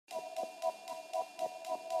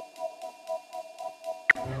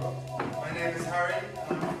My name is Harry,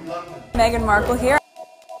 I'm from London. Meghan Markle here.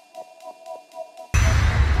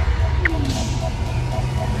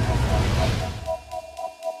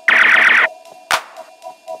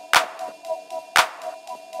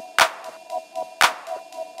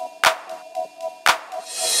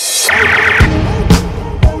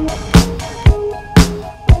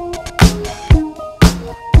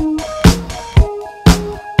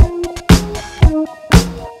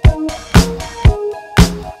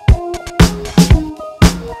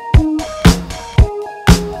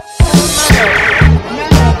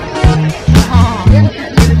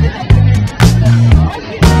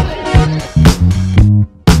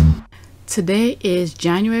 Today is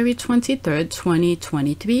January 23rd,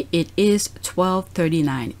 2023. It is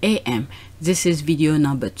 12:39 a.m. This is video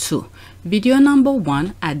number 2. Video number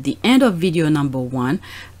 1, at the end of video number 1,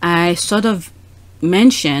 I sort of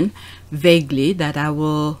mentioned vaguely that I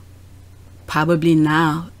will probably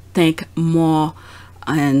now think more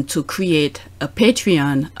and to create a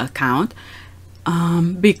Patreon account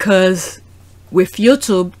because with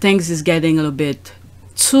YouTube things is getting a little bit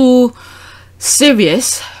too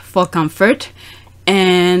serious for comfort,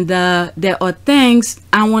 and there are things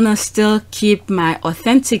I want to still keep my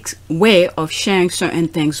authentic way of sharing certain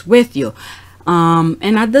things with you,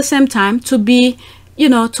 and at the same time to be, you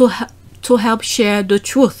know, to help share the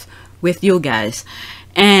truth with you guys.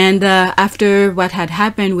 And after what had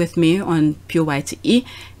happened with me on PYTE,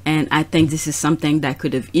 and I think this is something that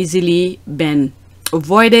could have easily been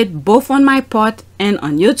avoided both on my part and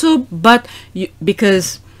on YouTube, but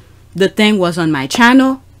because the thing was on my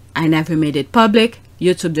channel, I never made it public.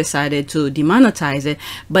 YouTube decided to demonetize it,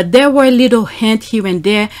 but there were little hints here and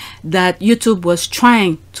there that YouTube was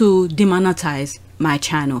trying to demonetize my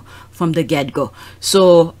channel from the get-go.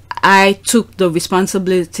 So I took the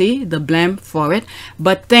responsibility, the blame for it,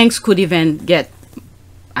 but things could even get,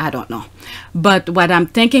 I don't know. But what I'm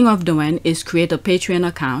thinking of doing is create a Patreon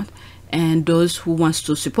account, and those who wants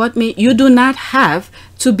to support me, you do not have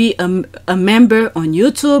to be a member on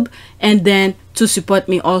YouTube and then to support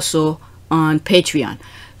me also on Patreon.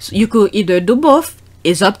 So you could either do both.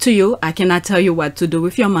 It's up to you. I cannot tell you what to do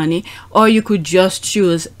with your money, or you could just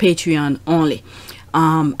choose Patreon only.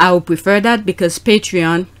 I would prefer that because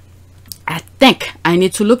Patreon, I think I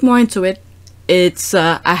need to look more into it. It's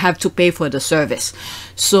I have to pay for the service.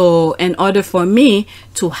 So in order for me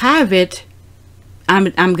to have it,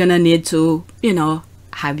 I'm gonna need to, you know,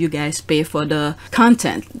 have you guys pay for the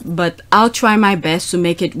content, but I'll try my best to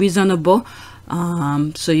make it reasonable,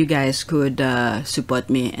 so you guys could support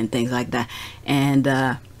me and things like that. And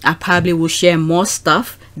I probably will share more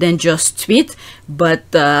stuff than just tweet, but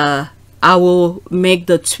I will make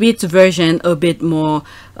the tweet version a bit more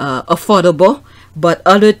affordable, but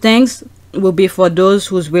other things will be for those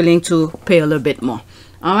who's willing to pay a little bit more.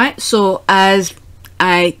 All right, so as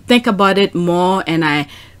I think about it more and I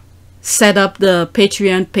set up the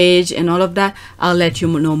Patreon page and all of that, I'll let you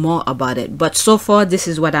know more about it. But so far, this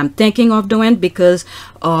is what I'm thinking of doing because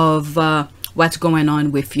of what's going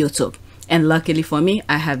on with YouTube. And luckily for me,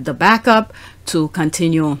 I have the backup to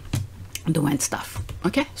continue doing stuff.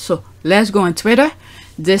 Okay, so let's go on Twitter.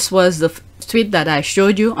 This was the tweet that I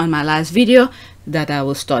showed you on my last video that I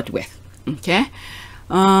will start with. Okay.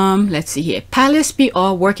 Let's see here. Palace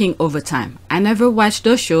PR working overtime. I never watched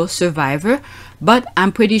the show Survivor, but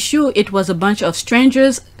I'm pretty sure it was a bunch of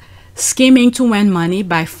strangers scheming to win money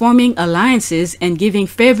by forming alliances and giving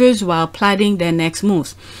favors while plotting their next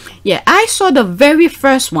moves. Yeah, I saw the very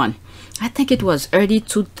first one. I think it was early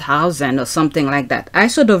 2000 or something like that. I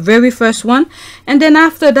saw the very first one, and then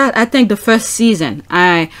after that, I think the first season.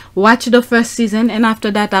 I watched the first season, and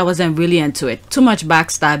after that, I wasn't really into it. Too much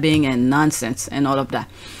backstabbing and nonsense and all of that.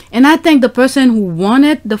 And I think the person who won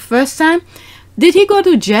it the first time, did he go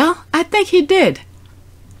to jail? I think he did.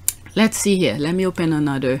 Let's see here. Let me open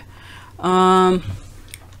another.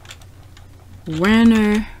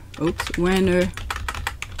 Winner. Oops, winner.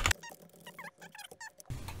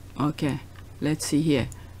 Okay, let's see here.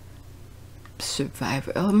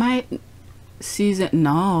 Survivor. Oh, my season.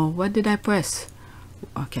 No, what did I press?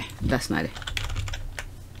 Okay, that's not it.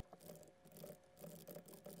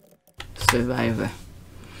 Survivor.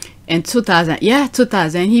 In 2000, yeah,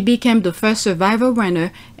 2000, he became the first Survivor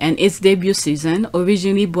winner in its debut season,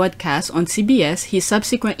 originally broadcast on CBS. He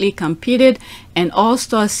subsequently competed in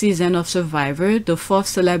All-Star season of Survivor, the 4th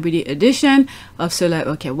celebrity edition of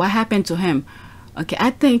Survivor. Okay, what happened to him? Okay,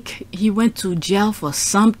 I think he went to jail for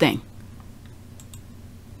something.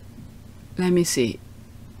 Let me see.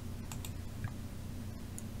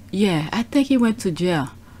 Yeah, I think he went to jail.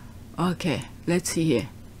 Okay, let's see here.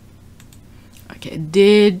 Okay,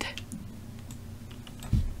 did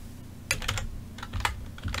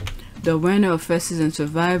The winner of first season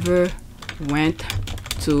Survivor went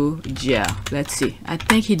to jail. Let's see. I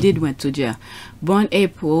think he did went to jail. Born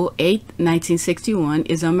April 8, 1961,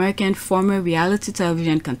 is an American former reality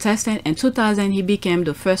television contestant. In 2000, he became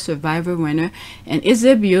the first Survivor winner, and his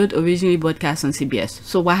debut originally broadcast on CBS.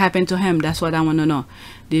 So what happened to him? That's what I want to know.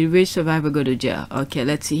 Did Rich Survivor go to jail? Okay,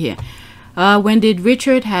 let's see here. When did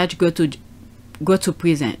Richard Hatch go to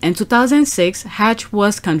prison? In 2006, Hatch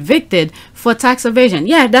was convicted for tax evasion.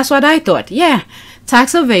 Yeah, that's what I thought. Yeah,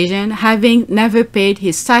 tax evasion, having never paid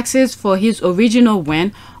his taxes for his original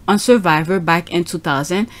win on Survivor back in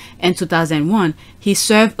 2000 and 2001. He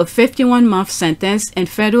served a 51-month sentence in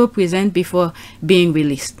federal prison before being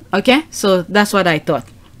released. Okay, so that's what I thought.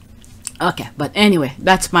 Okay, but anyway,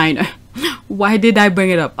 that's minor. Why did I bring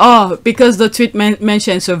it up? Oh, because the tweet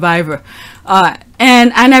mentioned Survivor.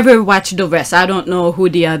 And I never watched the rest. I don't know who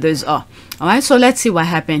the others are. All right, so let's see what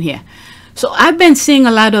happened here. So I've been seeing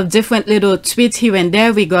a lot of different little tweets here and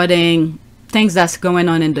there regarding things that's going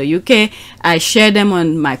on in the UK. I share them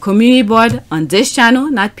on my community board on this channel,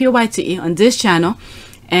 not PYTE, on this channel.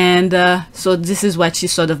 And so this is what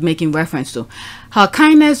she's sort of making reference to. Her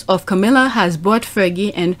kindness of Camila has brought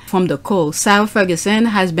Fergie in from the cold. Sarah Ferguson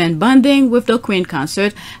has been bonding with the Queen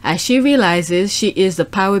consort as she realizes she is the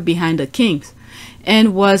power behind the kings,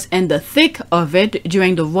 and was in the thick of it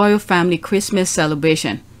during the royal family Christmas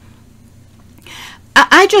celebration.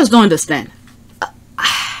 I just don't understand.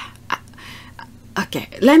 Okay,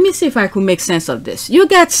 let me see if I could make sense of this. You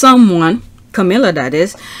got someone, Camila that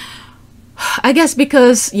is, I guess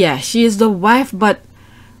because, yeah, she is the wife, but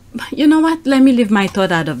you know what? Let me leave my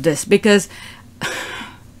thought out of this because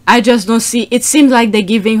I just don't see. It seems like they're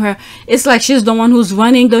giving her, it's like she's the one who's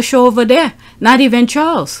running the show over there, not even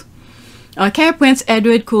Charles. Okay, Prince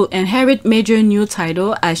Edward could inherit major new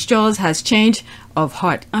title as Charles has changed of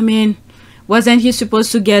heart. I mean, wasn't he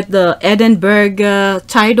supposed to get the Edinburgh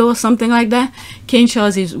title or something like that? King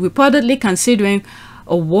Charles is reportedly considering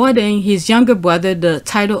awarding his younger brother the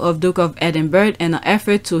title of Duke of Edinburgh in an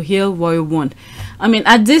effort to heal royal wound. I mean,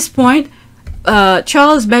 at this point,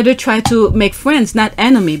 Charles better try to make friends, not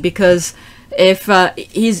enemy, because if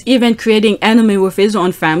he's even creating enemy with his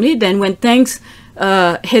own family, then when things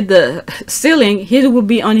hit the ceiling, he will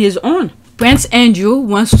be on his own. Prince Andrew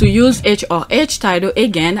wants to use HRH title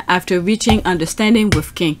again after reaching understanding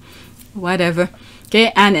with King. Whatever.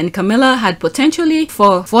 Okay, Anne and Camilla had potentially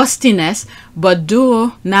for frostiness, but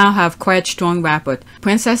duo now have quite strong rapport.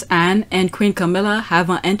 Princess Anne and Queen Camilla have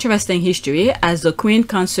an interesting history, as the Queen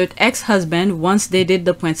consort ex-husband once dated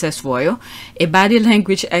the Princess Royal. A body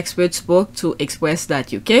language expert spoke to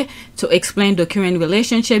Express.uk to explain the current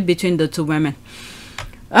relationship between the two women.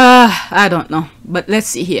 I don't know, but let's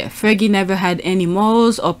see here. Fergie never had any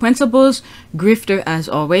morals or principles. Grifter as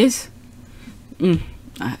always.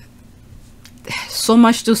 So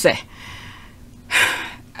much to say.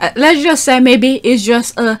 Let's just say maybe it's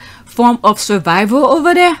just a form of survival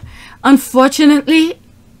over there. Unfortunately,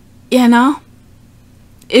 you know,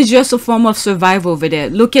 it's just a form of survival over there.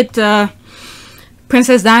 Look at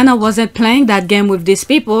Princess Diana wasn't playing that game with these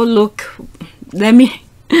people. Look, let me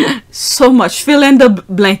so much fill in the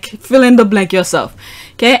blank yourself.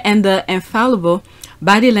 Okay, and the infallible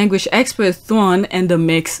body language expert thrown in the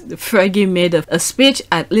mix. Fergie made a speech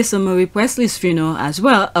at Lisa Marie Presley's funeral as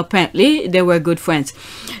well. Apparently they were good friends.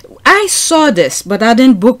 I saw this, but I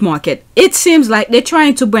didn't bookmark it. It seems like they're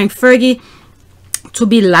trying to bring Fergie to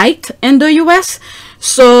be liked in the US,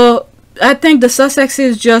 so I think the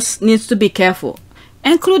Sussexes just needs to be careful,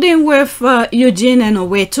 including with Eugene in a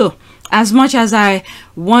way too. As much as I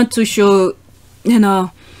want to show, you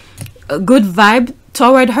know, a good vibe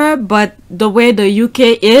toward her, but the way the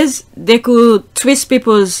UK is, they could twist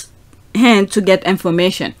people's hand to get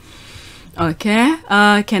information. Okay,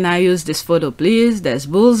 can I use this photo please? There's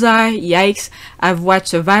bullseye. Yikes, I've watched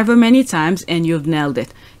Survivor many times and you've nailed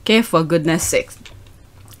it. Okay, for goodness sake.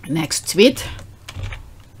 Next tweet.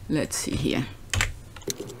 Let's see here.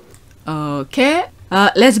 Okay,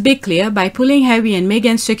 let's be clear. By pulling Harry and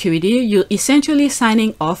Meghan's security, you're essentially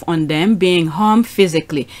signing off on them being harmed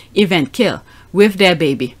physically, even killed, with their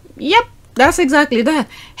baby. Yep, that's exactly that.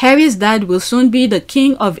 Harry's dad will soon be the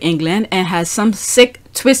King of England and has some sick,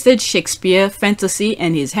 twisted Shakespeare fantasy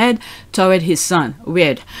in his head toward his son.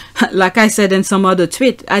 Weird. Like I said in some other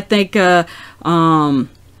tweet, I think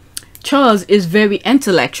Charles is very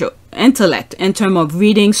intellect in terms of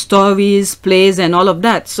reading stories, plays, and all of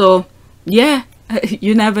that. So yeah,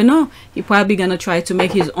 you never know. He's probably gonna try to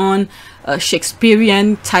make his own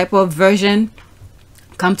Shakespearean type of version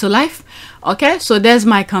come to life. Okay, so there's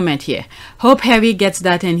my comment here. Hope Harry gets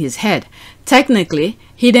that in his head. Technically,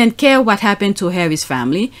 he didn't care what happened to Harry's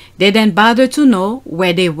family. They didn't bother to know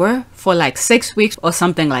where they were for like 6 weeks or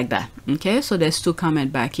something like that. Okay, so there's 2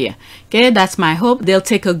 comments back here. Okay, that's my hope. They'll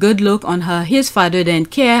take a good look on how his father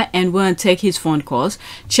didn't care and won't take his phone calls.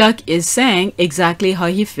 Chuck is saying exactly how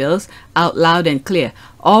he feels out loud and clear,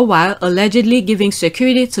 all while allegedly giving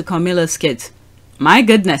security to Camila's kids. My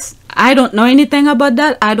goodness, I don't know anything about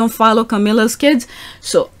that. I don't follow Camila's kids,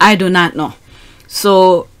 so I do not know.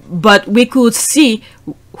 So, but we could see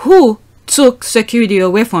who took security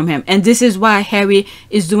away from him, and this is why Harry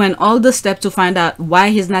is doing all the steps to find out why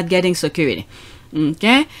he's not getting security.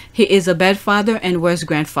 Okay, he is a bad father and worse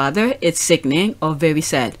grandfather. It's sickening or very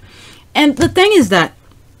sad. And the thing is that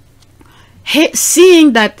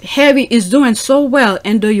seeing that Harry is doing so well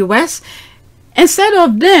in the US, instead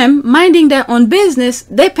of them minding their own business,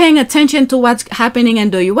 they're paying attention to what's happening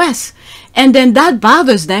in the US. And then that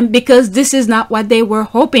bothers them because this is not what they were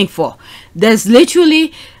hoping for. There's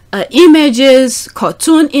literally images,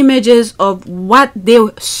 cartoon images of what they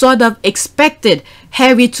sort of expected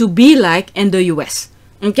Harry to be like in the US.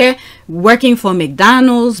 Okay? Working for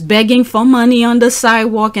McDonald's, begging for money on the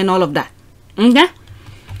sidewalk and all of that. Okay?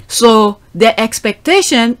 So their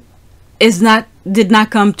expectation did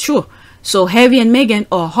not come true. So Harry and Meghan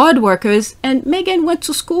are hard workers, and Meghan went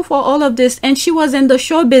to school for all of this, and she was in the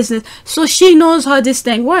show business, so she knows how this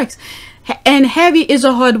thing works. And Harry is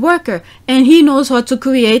a hard worker, and he knows how to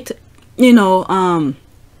create,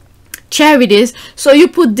 charities. So you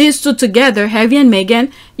put these 2 together, Harry and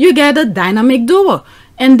Meghan, you get a dynamic duo,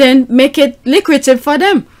 and then make it lucrative for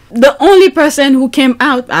them. The only person who came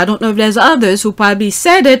out, I don't know if there's others who probably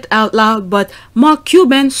said it out loud, but Mark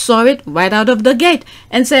Cuban saw it right out of the gate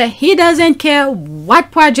and said he doesn't care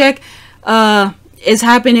what project is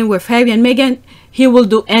happening with Harry and Meghan. He will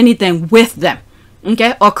do anything with them,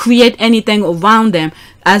 okay, or create anything around them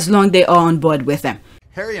as long as they are on board with them.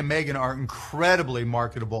 Harry and Meghan are incredibly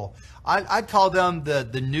marketable. I'd call them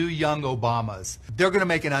the new young Obamas. They're going to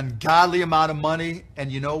make an ungodly amount of money,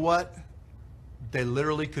 and you know what? They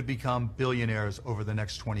literally could become billionaires over the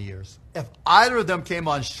next 20 years. If either of them came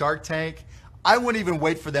on Shark Tank, I wouldn't even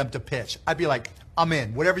wait for them to pitch. I'd be like, I'm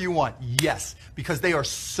in, whatever you want, yes, because they are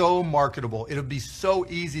so marketable. It'll be so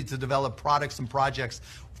easy to develop products and projects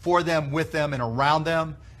for them, with them, and around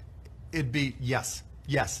them. It'd be yes.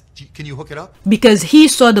 Can you hook it up? Because he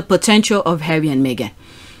saw the potential of Harry and Meghan.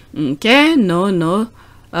 Okay, no.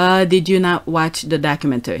 Did you not watch the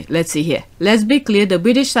documentary? Let's see here. Let's be clear, the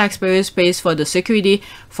British taxpayers pays for the security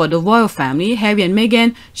for the royal family. Harry and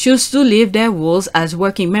Meghan choose to live their roles as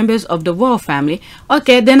working members of the royal family.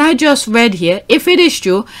 Okay, then I just read here, if it is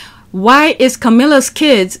true, why is Camila's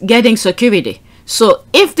kids getting security? So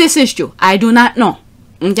if this is true, I do not know.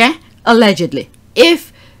 Okay, allegedly.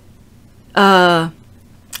 If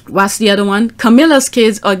what's the other one? Camila's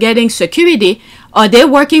kids are getting security. Are they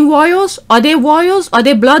working royals? Are they royals? Are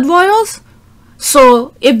they blood royals?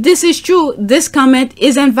 So if this is true, this comment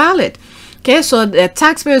is invalid. Okay, so the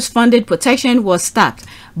taxpayers funded protection was stopped.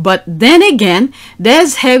 But then again,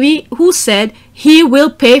 there's Harry who said he will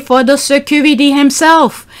pay for the security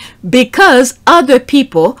himself because other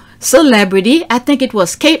people, celebrity, I think it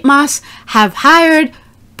was Kate Moss, have hired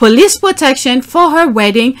police protection for her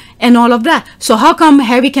wedding and all of that. So how come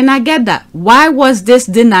Harry cannot get that? Why was this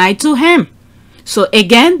denied to him? So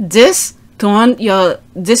again, this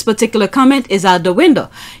particular comment is out the window.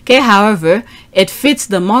 Okay, however, it fits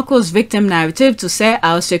the Marcos victim narrative to say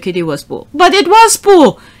our security was poor. But it was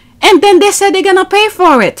poor. And then they said they're gonna pay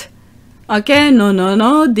for it. Okay,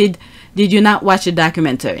 no. Did you not watch the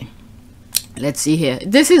documentary? Let's see here.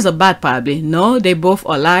 This is a bad probably. No, they both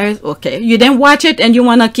are liars. Okay, you didn't watch it and you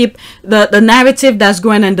want to keep the narrative that's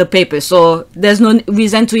going in the paper. So there's no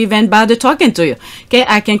reason to even bother talking to you. Okay,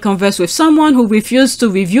 I can converse with someone who refused to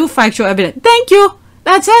review factual evidence. Thank you.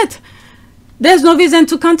 That's it. There's no reason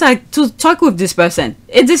to talk with this person.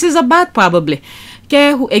 This is a bad probably.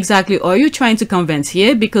 Okay, who exactly are you trying to convince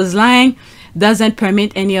here? Because lying doesn't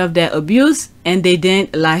permit any of their abuse and they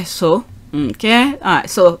didn't lie. So okay, all right,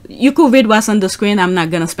 so you could read what's on the screen. I'm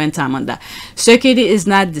not gonna spend time on that. Security is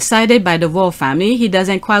not decided by the royal family. He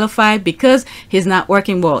doesn't qualify because he's not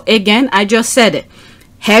working well. Again, I just said it.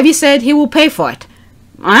 Harry said he will pay for it,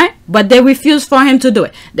 all right, but they refused for him to do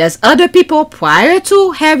it. There's other people prior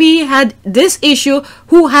to Harry had this issue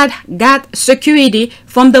who had got security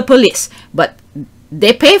from the police, but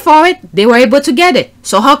they pay for it. They were able to get it.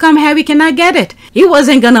 So how come Harry cannot get it? He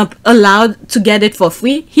wasn't gonna allow to get it for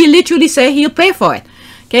free. He literally said he'll pay for it.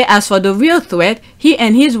 Okay, as for the real threat, he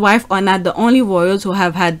and his wife are not the only royals who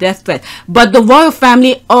have had death threats, but the royal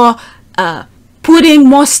family are putting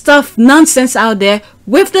more stuff, nonsense out there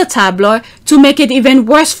with the tabloid to make it even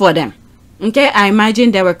worse for them. Okay, I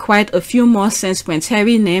imagine there were quite a few more since Prince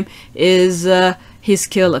Harry's name is his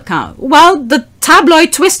kill account. Well, the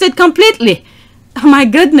tabloid twisted completely. Oh my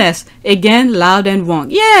goodness. Again, loud and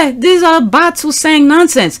wrong. Yeah, these are bots who saying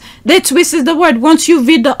nonsense. They twisted the word. Once you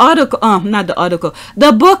read the article, not the article,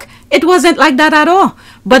 the book, it wasn't like that at all.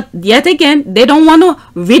 But yet again, they don't want to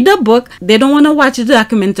read the book. They don't want to watch the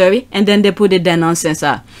documentary. And then they put it their nonsense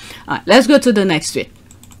out. Let's go to the next tweet.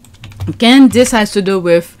 Again, this has to do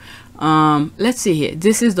with, let's see here.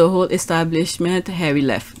 This is the whole establishment Harry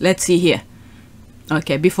left. Let's see here.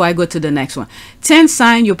 Okay, before I go to the next one. 10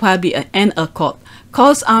 sign you're probably in a cult.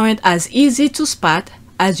 Cults aren't as easy to spot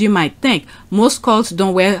as you might think. Most cults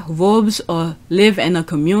don't wear robes or live in a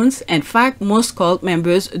communes. In fact, most cult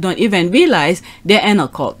members don't even realize they're in a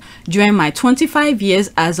cult. During my 25 years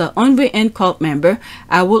as an unwritten cult member,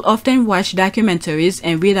 I will often watch documentaries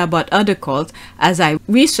and read about other cults. As I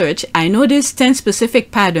research, I noticed 10 specific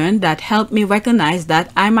patterns that helped me recognize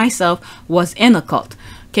that I myself was in a cult.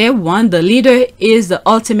 Okay, 1, the leader is the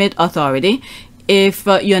ultimate authority. If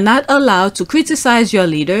you're not allowed to criticize your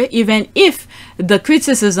leader, even if the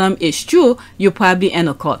criticism is true, you're probably in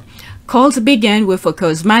a cult. Cults begin with a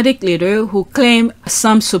charismatic leader who claim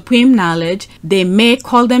some supreme knowledge. They may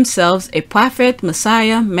call themselves a prophet,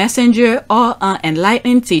 messiah, messenger, or an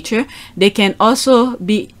enlightened teacher. They can also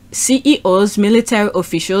be CEOs, military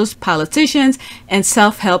officials, politicians, and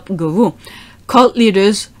self-help guru. Cult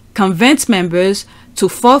leaders convince members to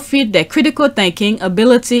forfeit their critical thinking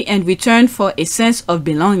ability in return for a sense of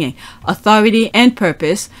belonging, authority, and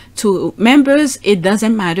purpose. To members, it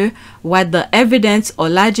doesn't matter what the evidence or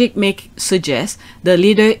logic may suggest. The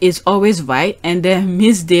leader is always right, and their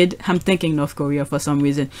misdeed, I'm thinking North Korea for some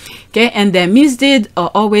reason, okay, and their misdeed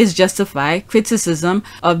are always justified. Criticism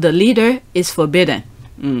of the leader is forbidden.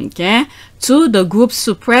 Okay. 2, the group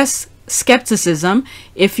suppress skepticism.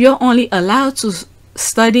 If you're only allowed to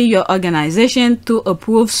study your organization through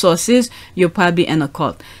approved sources, you're probably in a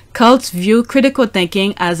cult. Cults view critical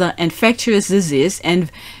thinking as an infectious disease, and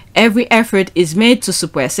every effort is made to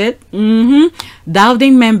suppress it.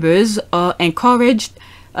 Doubting members are encouraged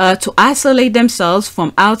to isolate themselves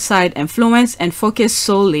from outside influence and focus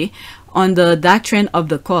solely on the doctrine of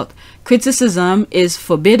the cult. Criticism is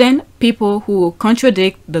forbidden. People who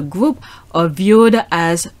contradict the group are viewed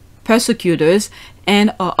as persecutors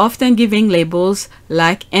and are often giving labels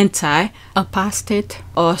like anti, apostate,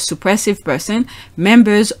 or suppressive person.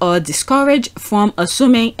 Members are discouraged from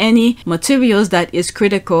assuming any materials that is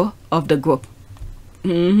critical of the group.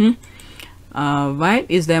 Right,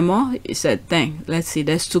 is there more? It said thing. Let's see,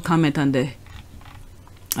 there's 2 comments on there.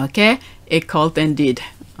 Okay, a cult indeed.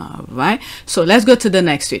 All right, so let's go to the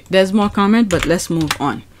next tweet. There's more comment, but let's move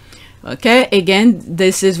on. Okay, again,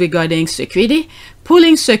 this is regarding security.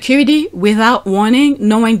 Pulling security without warning,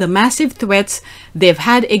 knowing the massive threats they've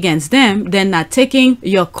had against them, then not taking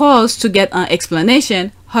your calls to get an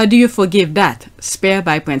explanation. How do you forgive that? Spare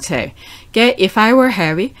by Prince Harry. Okay, if I were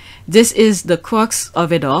Harry, this is the crux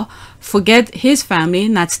of it all. Forget his family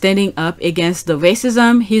not standing up against the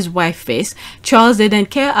racism his wife faced. Charles didn't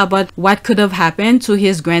care about what could have happened to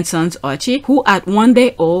his grandsons Archie, who at 1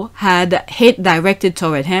 day old had hate directed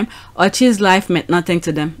toward him. Archie's life meant nothing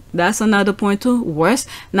to them. That's another point too. Worse,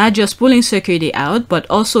 not just pulling security out, but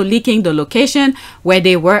also leaking the location where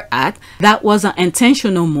they were at. That was an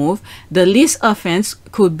intentional move. The least offense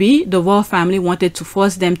could be the royal family wanted to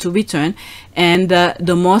force them to return, and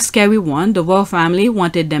the more scary one, the royal family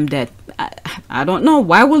wanted them dead. I don't know.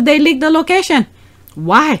 Why would they leak the location?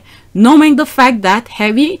 Why? Knowing the fact that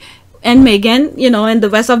Harry and Meghan, you know, and the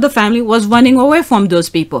rest of the family was running away from those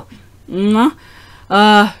people.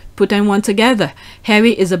 Putting one together.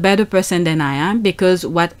 Harry is a better person than I am, because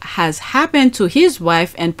what has happened to his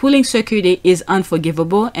wife and pulling security is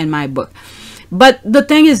unforgivable in my book. But the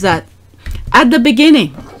thing is that at the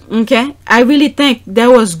beginning, okay, I really think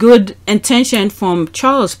there was good intention from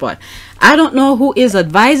Charles' part. I don't know who is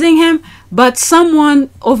advising him, but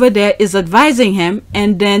someone over there is advising him,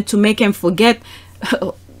 and then to make him forget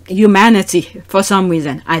humanity for some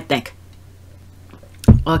reason, I think.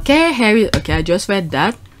 Okay, Harry, okay, I just read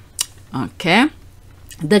that. Okay,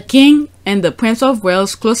 the King and the Prince of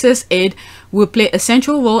Wales' closest aide will play a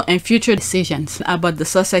central role in future decisions about the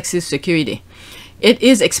Sussex's security. It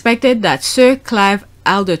is expected that Sir Clive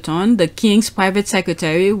Alderton, the King's private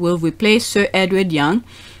secretary, will replace Sir Edward Young.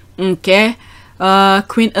 Okay,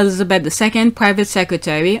 Queen Elizabeth II, private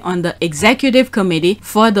secretary on the executive committee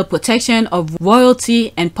for the protection of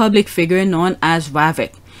royalty and public figure known as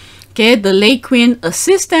RAVIC. Okay, the late Queen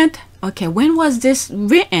assistant. Okay, when was this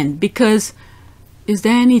written? Because is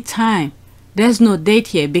there any time? There's no date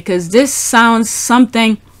here, because this sounds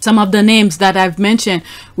something, some of the names that I've mentioned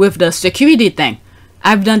with the security thing.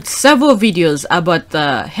 I've done several videos about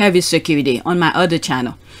Harry's security on my other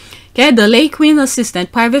channel. Okay, the late Queen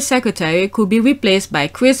assistant private secretary could be replaced by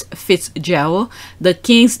Chris Fitzgerald, the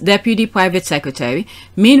King's deputy private secretary.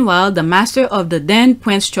 Meanwhile, the master of the then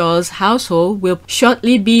Prince Charles household will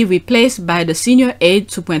shortly be replaced by the senior aide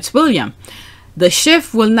to Prince William. The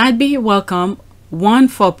shift will not be welcome, one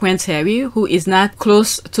for Prince Harry, who is not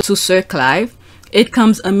close to Sir Clive. It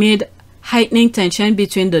comes amid heightening tension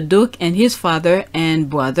between the Duke and his father and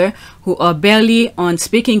brother, who are barely on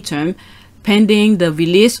speaking terms, pending the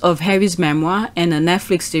release of Harry's memoir and a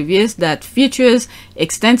Netflix series that features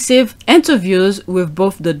extensive interviews with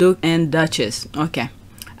both the Duke and Duchess. Okay,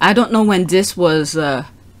 I don't know when this was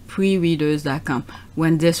prereaders.com,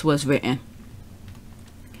 when this was written.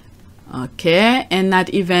 Okay, and not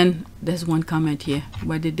even, there's one comment here.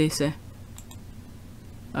 What did they say?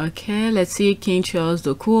 Okay, let's see. King Charles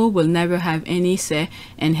Docu will never have any say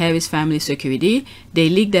in Harry's family security. They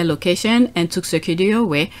leaked their location and took security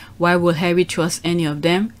away. Why will Harry trust any of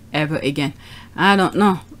them ever again? I don't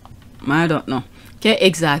know. I don't know. Okay,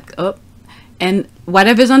 exact. Oh, and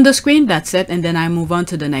whatever's on the screen, that's it. And then I move on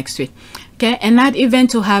to the next tweet. Okay, and not even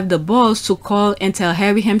to have the balls to call and tell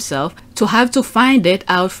Harry himself, to have to find it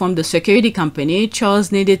out from the security company. Charles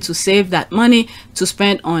needed to save that money to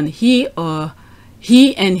spend on he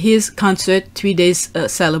and his concert 3 days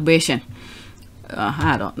celebration.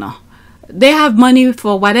 I don't know. They have money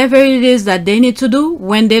for whatever it is that they need to do.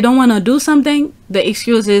 When they don't want to do something, the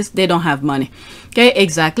excuse is they don't have money. Okay,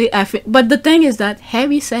 exactly. But the thing is that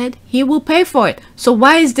Harry said he will pay for it. So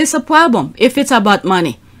why is this a problem if it's about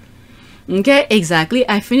money? Okay, exactly.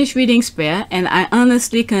 I finished reading Spare and I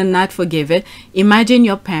honestly cannot forgive it. Imagine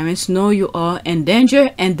your parents know you are in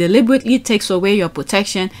danger and deliberately takes away your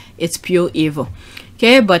protection. It's pure evil.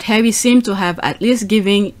 Okay, but Harry seemed to have at least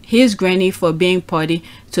given his granny for being party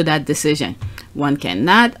to that decision. One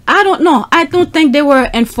cannot. I don't know. I don't think they were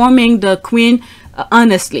informing the Queen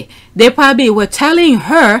honestly. They probably were telling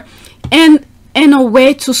her in a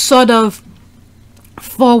way to sort of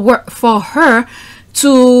for her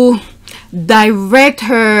to direct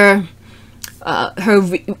her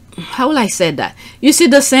how will I say that? You see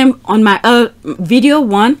the same on my video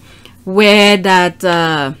one where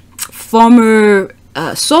that former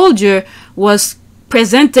soldier was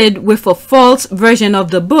presented with a false version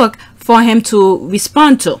of the book for him to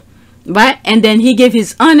respond to, right? And then he gave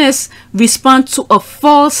his honest response to a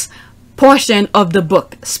false portion of the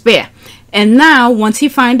book, Spare. And now once he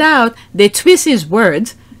find out, they twist his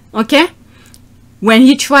words, okay? When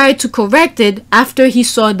he tried to correct it after he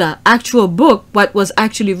saw the actual book, what was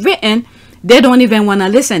actually written, they don't even want to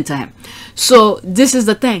listen to him. So this is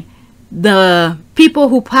the thing. The people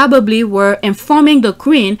who probably were informing the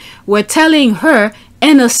Queen were telling her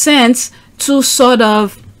in a sense to sort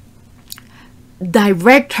of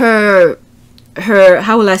direct her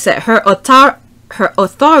how will I say, her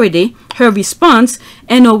authority, her response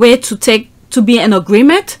in a way to be in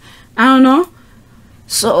agreement. I don't know.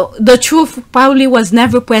 So the truth probably was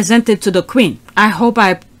never presented to the Queen. I hope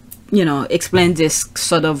I explained this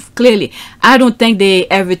sort of clearly. I don't think they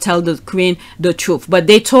ever tell the Queen the truth, but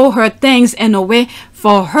they told her things in a way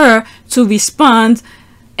for her to respond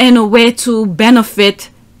in a way to benefit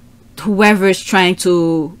whoever is trying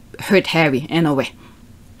to hurt Harry in a way.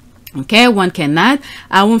 Okay, one cannot.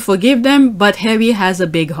 I won't forgive them, but Harry has a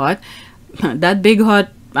big heart. That big heart,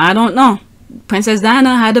 I don't know. Princess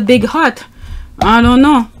Diana had a big heart. I don't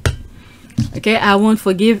know. Okay, I won't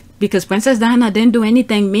forgive because Princess Diana didn't do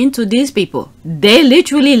anything mean to these people. They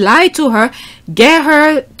literally lied to her, get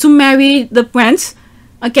her to marry the prince.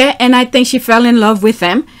 Okay, and I think she fell in love with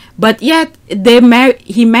him. But yet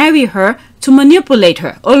he married her to manipulate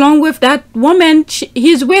her along with that woman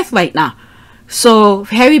he's with right now. So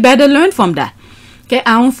Harry better learn from that. Okay,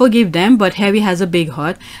 I won't forgive them, but Harry has a big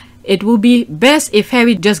heart. It will be best if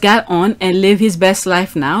Harry just got on and live his best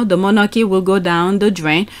life now. The monarchy will go down the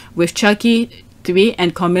drain with Chucky 3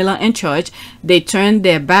 and Camila in charge. They turned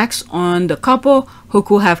their backs on the couple who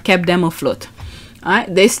could have kept them afloat.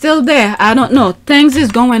 Alright, they're still there. I don't know. Things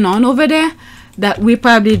is going on over there that we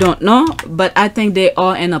probably don't know, but I think they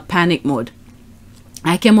are in a panic mode.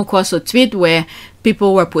 I came across a tweet where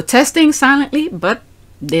people were protesting silently, but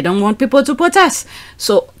They don't want people to protest.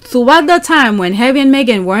 So throughout the time when Harry and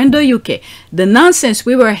Meghan were in the UK, the nonsense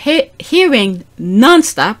we were hearing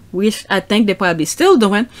non-stop, which I think they probably still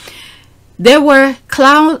doing, they were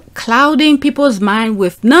clouding people's mind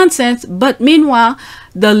with nonsense, but meanwhile,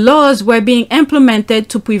 the laws were being implemented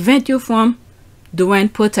to prevent you from doing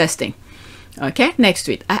protesting. Okay, next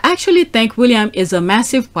tweet. I actually think William is a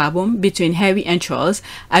massive problem between Harry and Charles.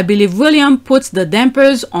 I believe William puts the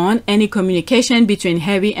dampers on any communication between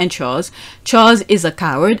Harry and Charles. Charles is a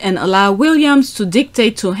coward and allow Williams to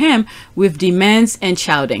dictate to him with demands and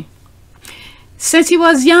shouting. Since he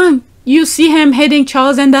was young, you see him hitting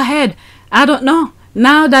Charles in the head. I don't know.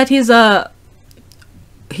 Now that he's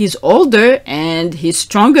older and he's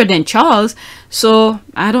stronger than Charles, so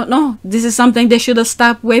I don't know. This is something they should have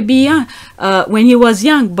stopped way beyond when he was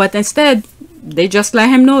young, but instead they just let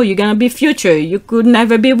him know, you're gonna be future, you could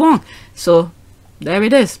never be wrong. So there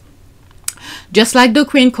it is. Just like the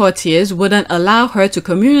Queen courtiers wouldn't allow her to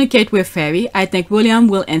communicate with Harry, I think William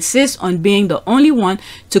will insist on being the only one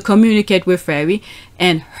to communicate with Harry,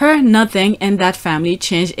 and nothing in that family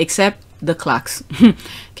changed except the clocks.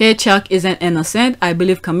 Okay, Chuck isn't innocent. I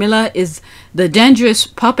believe Camila is the dangerous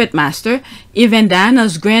puppet master. Even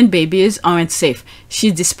Diana's grandbabies aren't safe.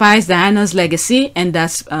 She despised Diana's legacy, and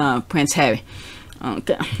that's Prince Harry.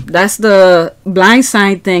 Okay, that's the blind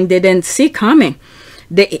side thing they didn't see coming.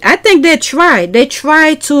 I think they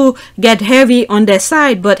tried to get Harry on their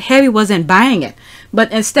side, but Harry wasn't buying it.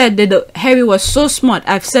 But instead, Harry was so smart.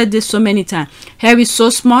 I've said this so many times. Harry's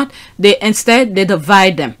so smart. They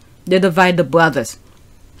divide them. They divide the brothers.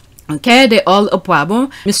 Okay, they're all a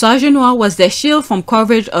problem. Misogynoir was their shield from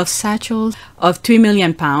coverage of satchels of £3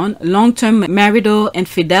 million, long-term marital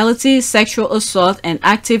infidelity, sexual assault, and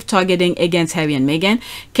active targeting against Harry and Meghan.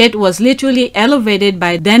 Kate was literally elevated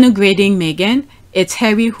by denigrating Meghan. It's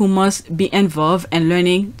Harry who must be involved and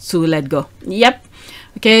learning to let go. Yep.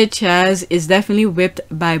 Okay, Chaz is definitely whipped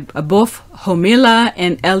by both Camila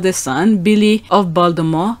and eldest son, Billy of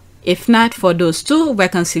Baltimore. If not for those two,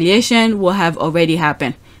 reconciliation will have already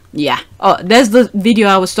happened. Yeah. Oh, that's the video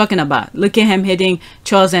I was talking about. Look at him hitting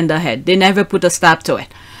Charles in the head. They never put a stop to it.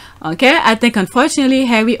 Okay, I think unfortunately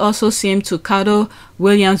Harry also seemed to coddle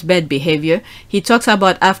William's bad behavior. He talks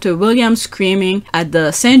about after William screaming at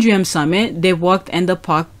the Syndrome Summit, they walked in the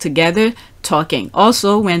park together talking.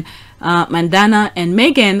 Also, when Mandana and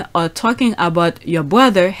Meghan are talking about your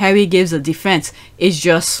brother, Harry gives a defense. It's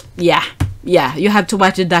just, yeah, you have to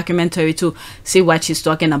watch the documentary to see what she's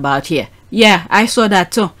talking about here. Yeah, I saw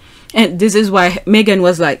that too. And this is why Meghan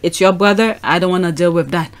was like, it's your brother, I don't want to deal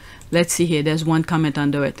with that. Let's see here, there's one comment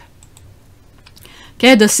under it.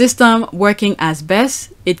 Okay, the system working as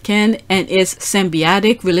best it can and its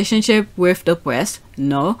symbiotic relationship with the press.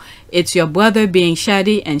 No, it's your brother being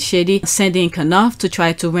shady, sending Knopf to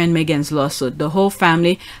try to win Meghan's lawsuit. The whole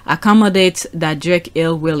family accommodates that jerk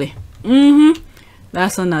ill Willie.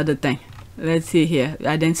 That's another thing. Let's see here.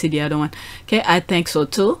 I didn't see the other one. Okay, I think so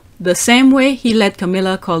too. The same way he let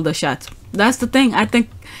Camila call the shots. That's the thing. I think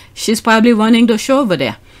she's probably running the show over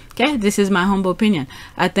there. Okay, this is my humble opinion.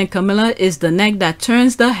 I think Camila is the neck that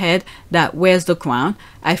turns the head that wears the crown.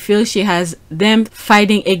 I feel she has them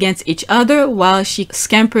fighting against each other while she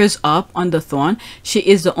scampers up on the throne. She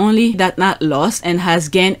is the only that not lost and has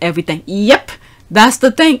gained everything. Yep, that's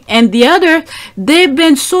the thing. And the other, they've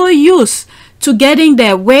been so used to getting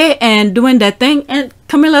their way and doing their thing, and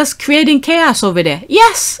Camila's creating chaos over there.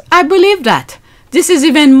 Yes, I believe that. This is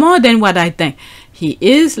even more than what I think. He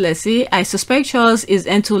is, let's see, I suspect Charles is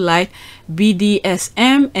into light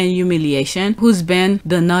BDSM and humiliation. Who's been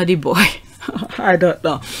the naughty boy? I don't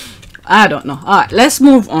know. All right, let's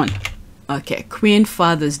move on. Okay, Queen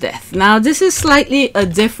Father's death. Now, this is slightly a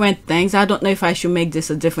different thing. I don't know if I should make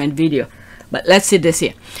this a different video, but let's see this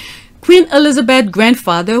here. Queen Elizabeth's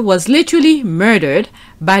grandfather was literally murdered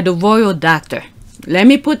by the royal doctor. Let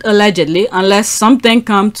me put allegedly, unless something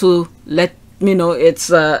come to let me know it's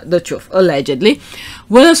the truth. Allegedly.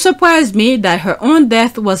 Will it surprise me that her own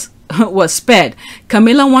death was spared.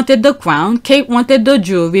 Camila wanted the crown, Kate wanted the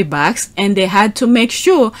jewelry box, and they had to make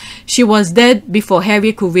sure she was dead before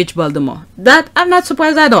Harry could reach Baltimore. That I'm not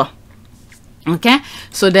surprised at all. Okay,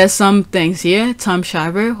 so there's some things here. Tom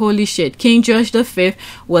Shaver, holy shit, King George V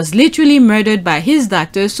was literally murdered by his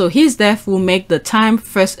doctor, so his death will make the Time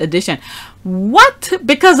first edition. What?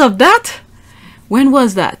 Because of that? When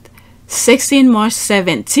was that? 16 March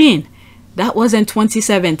 17. That was in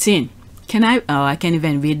 2017. I can't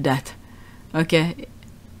even read that. Okay,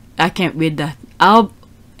 I can't read that.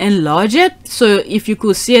 enlarge it so if you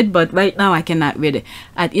could see it, but right now I cannot read it.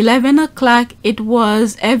 At 11 o'clock, it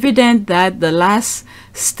was evident that the last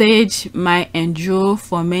stage might endure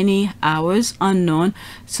for many hours unknown.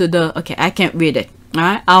 So okay, I can't read it. All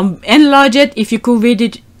right, I'll enlarge it. If you could read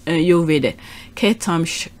it, you'll read it. Okay, Tom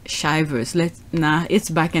Shivers. It's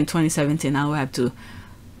back in 2017. I'll have to.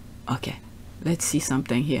 Okay, let's see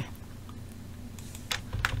something here.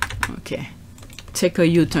 Okay, take a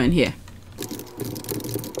U-turn here.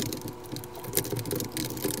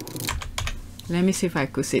 Let me see if I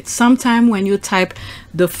could see it. Sometime when you type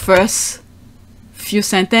the first few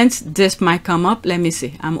sentences, this might come up. Let me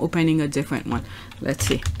see. I'm opening a different one. Let's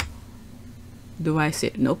see. Do I see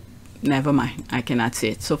it? Nope. Never mind. I cannot see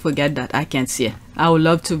it. So forget that. I can't see it. I would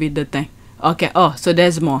love to read the thing. Okay. Oh, so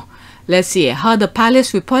there's more. Let's see how the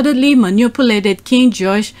palace reportedly manipulated King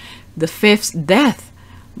George V's death.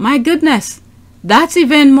 My goodness. That's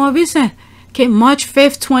even more recent. Okay, March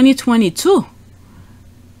 5th, 2022.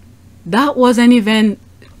 That wasn't even...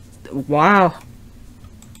 Wow.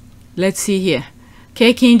 Let's see here.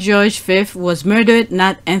 Okay, King George V was murdered,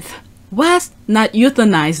 not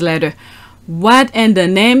euthanized later. What in the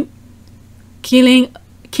name? Killing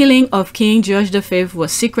of King George V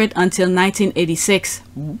was secret until 1986.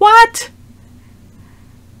 What?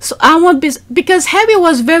 So I won't be, because Harry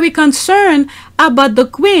was very concerned about the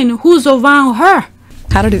Queen who's around her.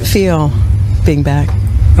 How did it feel being back?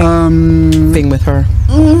 Being with her.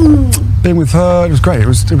 Being with her, it was great. It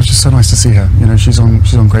was just so nice to see her. You know, she's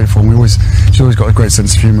on great form. She's always got a great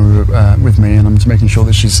sense of humour with me, and I'm just making sure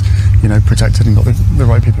that she's, you know, protected and got the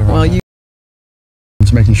right people around. Well, her.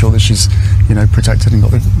 Just making sure that she's, you know, protected and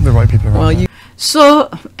got the right people around. Well, so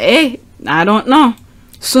hey, I don't know.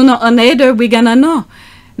 Sooner or later, we're gonna know.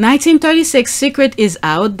 1936 secret is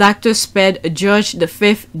out. Doctor spared George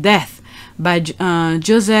V's death by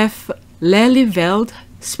Joseph Lelyveld.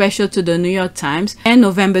 Special to the New York Times, and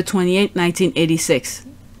November 28, 1986.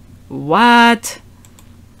 What?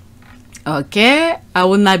 Okay, I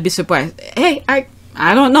would not be surprised. Hey, I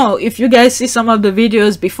don't know if you guys see some of the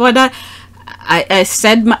videos before that. I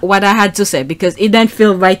said what I had to say because it didn't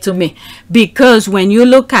feel right to me. Because when you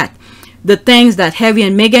look at the things that Harry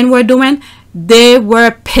and Meghan were doing, they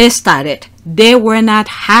were pissed at it. They were not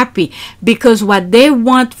happy because what they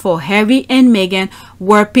want for Harry and Meghan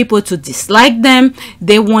were people to dislike them.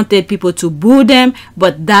 They wanted people to boo them,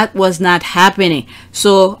 but that was not happening.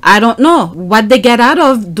 So I don't know what they get out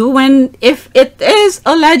of doing. If it is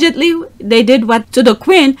allegedly they did what to the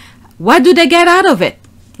Queen, what do they get out of it?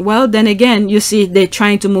 Well, then again, you see, they're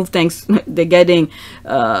trying to move things. They're getting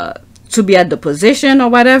to be at the position or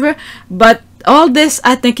whatever, but all this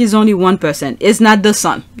I think is only one person. It's not the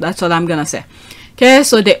son. That's all I'm gonna say. Okay,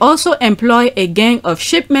 so they also employ a gang of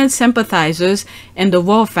shipment sympathizers in the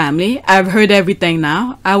royal family. I've heard everything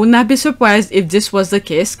now. I would not be surprised if this was the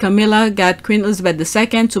case. Camila got Queen Elizabeth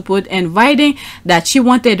II to put in writing that she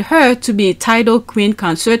wanted her to be titled Queen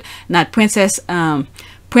Consort, not Princess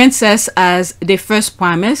as they first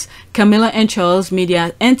promised. Camilla and Charles'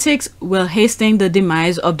 media antics will hasten the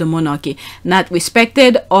demise of the monarchy. Not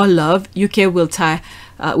respected or loved, UK will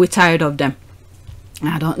we're tired of them.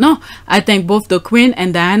 I don't know. I think both the Queen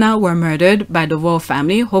and Diana were murdered by the royal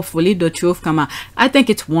family. Hopefully the truth come out. I think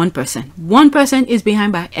it's one person. One person is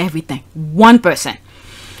behind by everything. One person.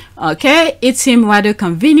 Okay, it seemed rather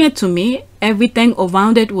convenient to me. Everything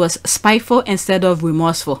around it was spiteful instead of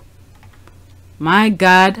remorseful. My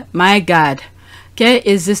God, my God. Okay,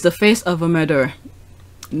 is this the face of a murderer?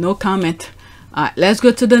 No comment. All right, let's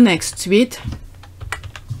go to the next tweet.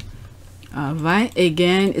 All right,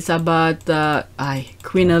 again, it's about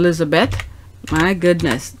Queen Elizabeth. My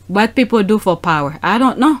goodness, what people do for power, I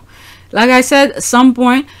don't know. Like I said, at some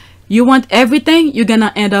point, you want everything, you're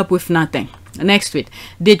gonna end up with nothing. Next tweet.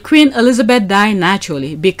 Did Queen Elizabeth die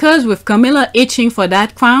naturally? Because with Camilla itching for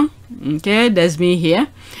that crown, okay, there's me here.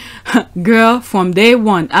 Girl, from day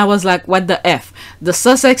one, I was like, what the F? The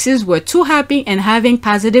Sussexes were too happy and having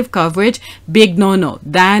positive coverage. Big no-no.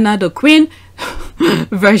 Diana the Queen,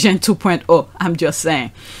 version 2.0. I'm just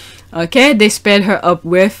saying. Okay, they sped her up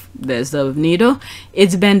with, there's the needle.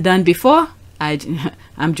 It's been done before.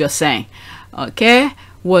 I'm just saying. Okay,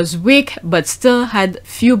 was weak but still had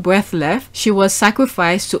few breath left. She was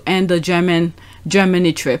sacrificed to end the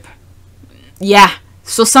Germany trip. Yeah.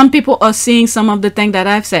 So some people are seeing some of the things that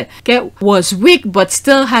I've said. Okay, was weak but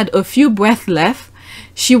still had a few breath left.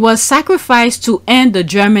 She was sacrificed to end the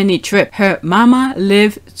Germany trip. Her mama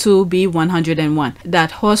lived to be 101.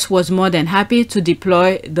 That horse was more than happy to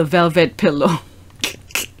deploy the velvet pillow.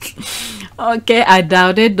 Okay, I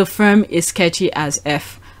doubt it. The firm is sketchy as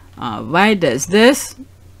F. Right, there's this.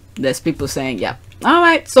 There's people saying, yeah, All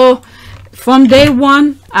right, so from day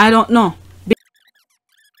one, I don't know.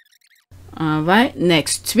 All right,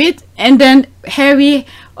 next tweet. And then Harry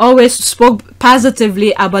always spoke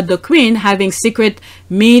positively about the Queen having secret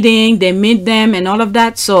meeting. They meet them and all of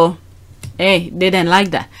that. So, hey, they didn't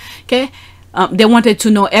like that. Okay, they wanted to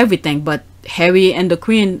know everything, but Harry and the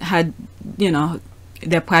Queen had, you know,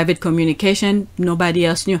 their private communication. Nobody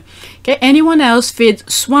else knew. Okay, anyone else feels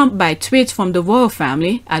swamped by tweets from the royal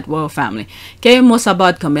family at royal family. Okay, most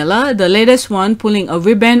about Camila. The latest one pulling a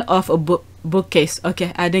ribbon off a bookcase.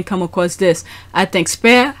 Okay, I didn't come across this. I think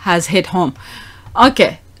Spare has hit home.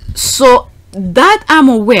 Okay, so that I'm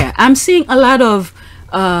aware. I'm seeing a lot of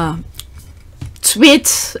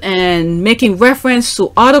tweets and making reference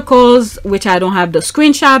to articles which I don't have the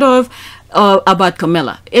screenshot of about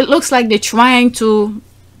Camila. It looks like they're trying to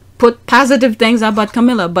put positive things about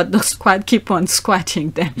Camila, but the squad keep on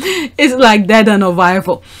scratching them. It's like dead on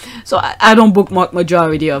arrival. So I don't bookmark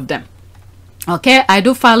majority of them. Okay, I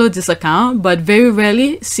do follow this account, but very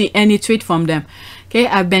rarely see any tweet from them. Okay,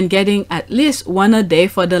 I've been getting at least one a day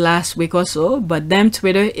for the last week or so, but them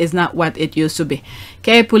Twitter is not what it used to be.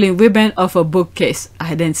 Okay, pulling ribbon off a bookcase.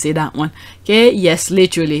 I didn't see that one. Okay, yes,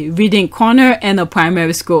 literally reading corner in a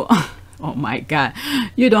primary school. Oh my God,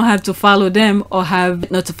 you don't have to follow them or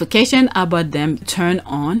have notification about them turned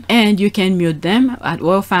on, and you can mute them. At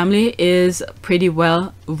Royal Family is pretty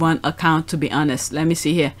well run account, to be honest. Let me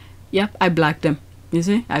see here. Yep, I blocked them. You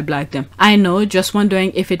see, I blocked them. I know, just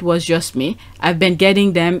wondering if it was just me. I've been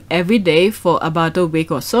getting them every day for about a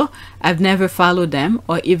week or so. I've never followed them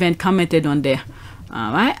or even commented on there.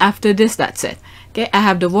 All right, after this, that's it. Okay, I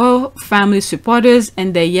have the royal family supporters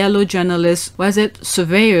and the yellow journalists, was it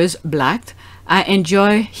surveyors, blacked. I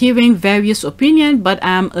enjoy hearing various opinions, but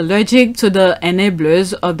I'm allergic to the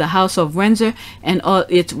enablers of the House of Windsor and all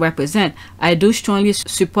it represents. I do strongly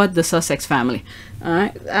support the Sussex family. All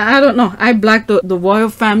right, I don't know. I blocked the royal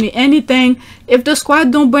family. Anything, if the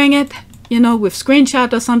squad don't bring it, you know, with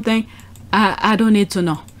screenshot or something, I don't need to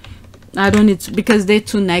know. I don't need to, because they're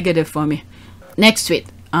too negative for me. Next tweet.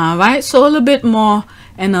 All right, so a little bit more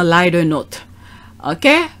and a lighter note.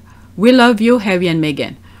 Okay, we love you, Harry and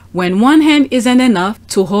Meghan. When one hand isn't enough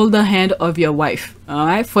to hold the hand of your wife. All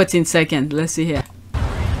right, 14 seconds. Let's see here.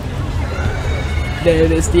 There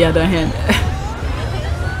it is, the other hand.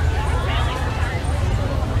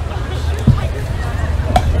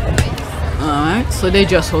 Alright, so they're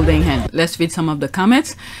just holding hands. Let's read some of the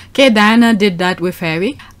comments. Okay, Diana did that with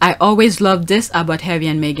Harry. I always loved this about Harry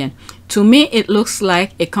and Meghan. To me, it looks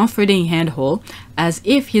like a comforting handhold, as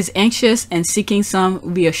if he's anxious and seeking some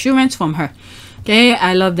reassurance from her. Okay,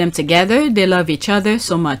 I love them together. They love each other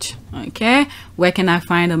so much. Okay, where can I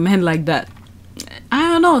find a man like that? I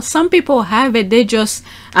don't know. Some people have it. They just,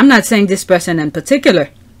 I'm not saying this person in particular.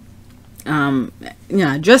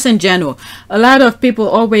 Yeah, just in general, a lot of people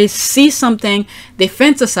always see something they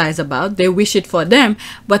fantasize about, they wish it for them,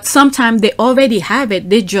 but sometimes they already have it,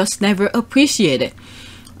 they just never appreciate it.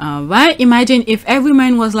 Right, imagine if every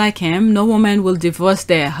man was like him. No woman will divorce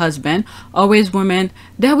their husband. Always women,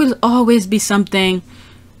 there will always be something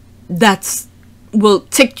that will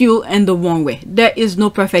take you in the wrong way. There is no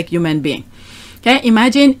perfect human being. Okay,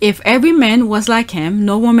 imagine if every man was like him.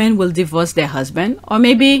 No woman will divorce their husband, or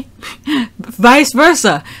maybe vice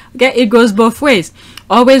versa. Okay, it goes both ways.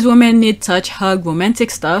 Always women need touch, hug, romantic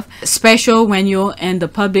stuff. Special when you're in the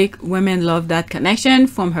public. Women love that connection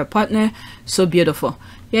from her partner. So beautiful.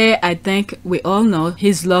 Yeah, I think we all know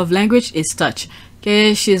his love language is touch.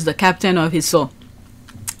 Okay, she's the captain of his soul.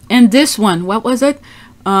 And this one, what was it?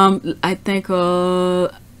 I think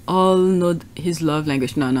all know his love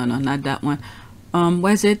language. No, not that one.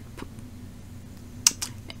 Was it?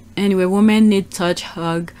 Anyway, women need touch,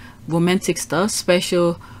 hug, romantic stuff.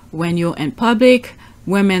 Special when you're in public.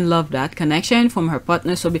 Women love that connection from her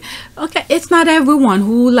partner. So okay, it's not everyone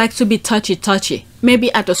who likes to be touchy.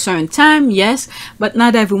 Maybe at a certain time, yes, but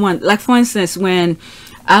not everyone. Like for instance, when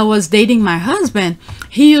I was dating my husband,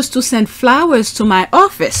 he used to send flowers to my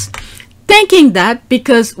office, thinking that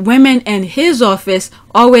because women in his office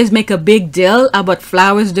always make a big deal about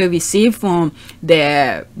flowers they receive from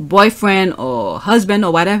their boyfriend or husband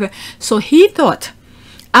or whatever, so he thought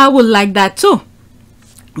I would like that too.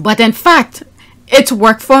 But in fact, it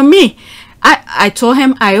worked for me. I told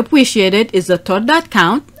him I appreciate it. It's the thought that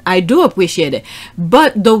count. I do appreciate it,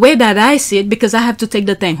 but the way that I see it, because I have to take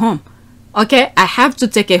the thing home. Okay, I have to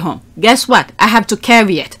take it home. Guess what? I have to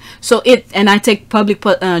carry it. So and I take public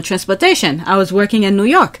transportation. I was working in New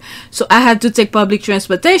York, so I had to take public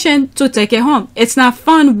transportation to take it home. It's not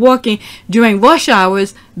fun walking during rush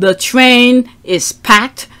hours. The train is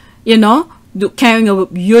packed, you know, carrying a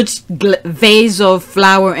huge vase of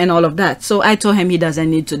flower and all of that. So I told him he doesn't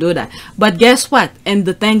need to do that. But guess what? And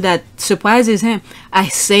the thing that surprises him, I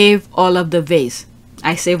save all of the vase.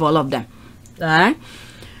 I save all of them. All right.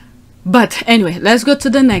 But anyway, let's go to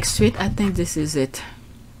the next tweet. I think this is it.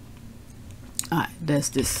 All right, there's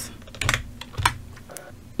this.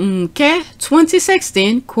 Okay,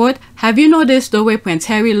 2016, quote, have you noticed the way Prince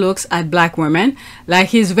Harry looks at black women? Like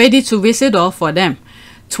he's ready to risk it all for them.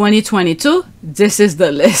 2022, this is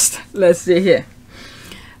the list. Let's see here.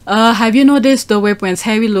 Have you noticed the way Prince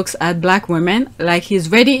Harry looks at black women? Like he's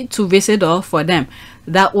ready to risk it all for them.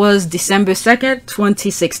 That was December 2nd,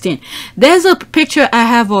 2016. There's a picture I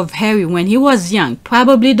have of Harry when he was young.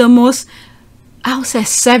 Probably the most, I would say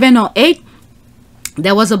 7 or 8.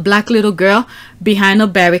 There was a black little girl behind a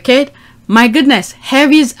barricade. My goodness,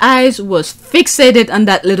 Harry's eyes was fixated on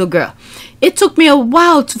that little girl. It took me a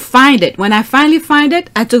while to find it. When I finally find it,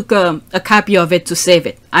 I took a copy of it to save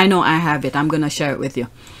it. I know I have it. I'm going to share it with you.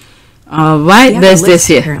 All right, there's this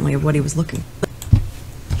here. Apparently of what he was looking for.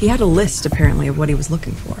 He had a list apparently of what he was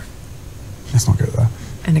looking for. Let's not go there.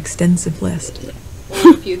 An extensive list.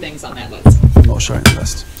 Or a few things on that list. I'm not showing the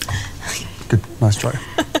list. Good, nice try.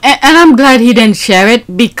 And I'm glad he didn't share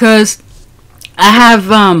it, because I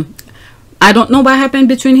have I don't know what happened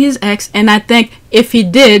between his ex, and I think if he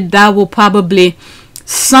did, that will probably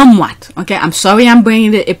somewhat, okay, I'm sorry I'm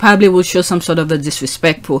bringing it probably will show some sort of a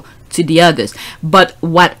disrespectful to the others. But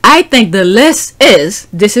what I think the list is,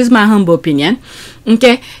 this is my humble opinion,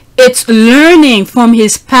 okay, it's learning from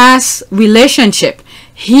his past relationship.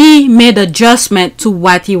 He made adjustment to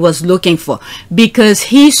what he was looking for, because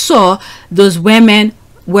he saw those women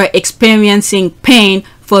were experiencing pain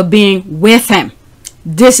for being with him.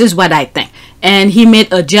 This is what I think. And he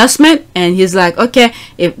made adjustment, and he's like, okay,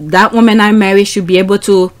 if that woman I marry should be able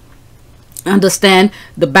to understand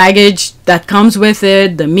the baggage that comes with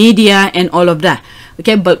it, the media and all of that.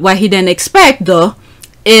 Okay, but what he didn't expect though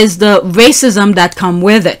is the racism that come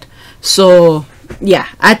with it. So yeah,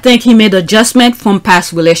 I think he made adjustment from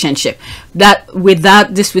past relationship, that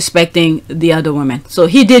without disrespecting the other women. So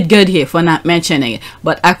he did good here for not mentioning it,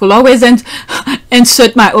 but I could always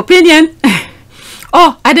insert my opinion.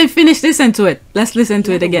 Oh, I didn't finish listening to it. Let's listen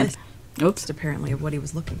to it again. Oops. Apparently of what he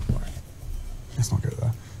was looking for. Let's not go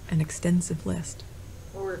there. An extensive list.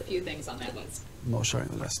 Or a few things on that list. I'm not showing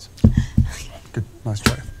the list. Good, nice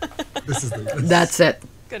try. This is the list. That's it.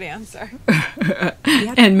 Good answer.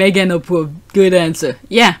 And Meghan approved. Good answer.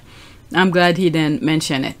 Yeah, I'm glad he didn't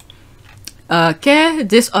mention it. Okay,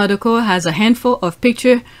 this article has a handful of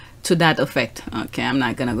pictures to that effect. Okay, I'm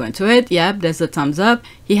not gonna go into it. Yep, there's a thumbs up.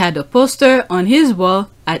 He had a poster on his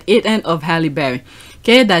wall at each end of Halle Berry.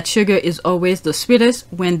 Okay, that sugar is always the sweetest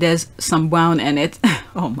when there's some brown in it.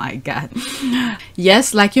 Oh my god.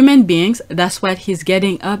 Yes, like human beings, that's what he's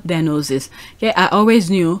getting up their noses. Okay, I always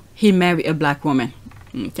knew he married a black woman.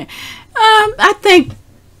 Okay, I think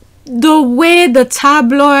the way the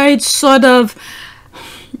tabloids sort of,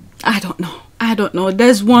 I don't know.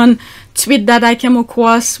 There's one tweet that I came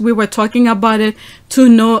across. We were talking about it to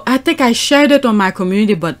know. I think I shared it on my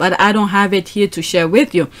community, but I don't have it here to share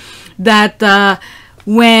with you. That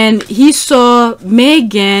when he saw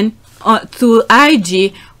Meghan through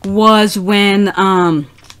IG was when on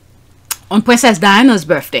Princess Diana's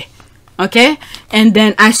birthday. Okay, and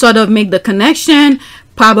then I sort of make the connection.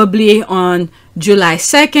 Probably on July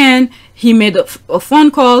 2nd, he made a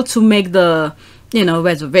phone call to make the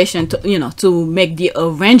reservation, to to make the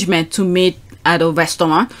arrangement to meet at a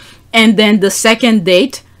restaurant. And then the second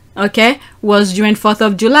date, okay, was during 4th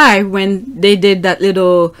of July when they did that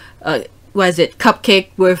little cupcake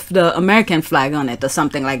with the American flag on it or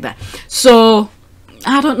something like that. So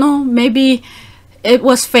I don't know, maybe it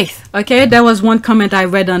was faith. Okay, there was one comment I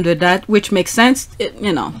read under that which makes sense.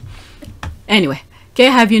 Anyway, okay,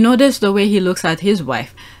 have you noticed the way he looks at his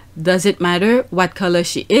wife? Does it matter what color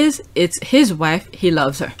she is? It's his wife. He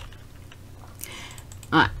loves her.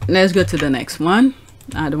 All right, let's go to the next one.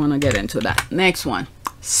 I don't want to get into that. Next one,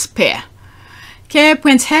 spare. Okay,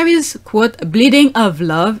 Prince Harry's quote bleeding of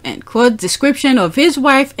love and quote description of his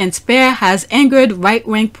wife and spare has angered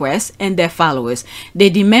right-wing press and their followers. They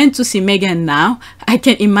demand to see Meghan now. I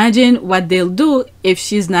can imagine what they'll do if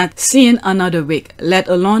she's not seen another week, let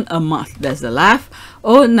alone a month. There's the laugh.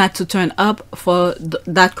 Or not to turn up for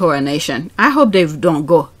that coronation. I hope they don't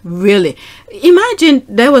go. Really, imagine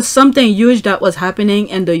there was something huge that was happening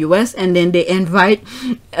in the US and then they invite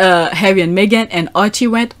Harry and Meghan and Archie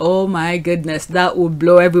went. Oh my goodness, that would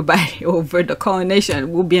blow everybody over. The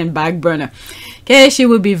coronation will be in back burner. Okay, she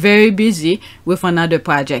will be very busy with another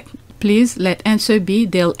project. Please let answer be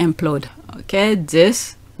they'll implode. Okay,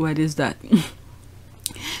 this What is that?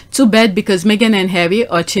 Too bad, because Meghan and Harry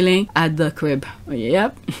are chilling at the crib.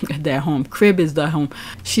 Yep, their home. Crib is their home.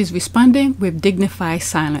 She's responding with dignified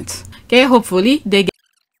silence. Okay, hopefully they get.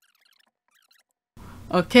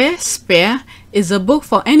 Okay, Spare is a book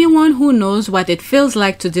for anyone who knows what it feels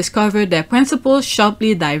like to discover their principles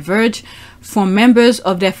sharply diverge from members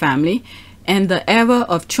of their family, and the era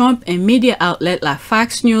of Trump and media outlets like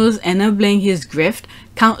Fox News enabling his grift.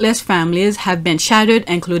 Countless families have been shattered,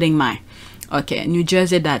 including mine. Okay,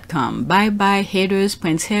 NewJersey.com. Bye bye haters.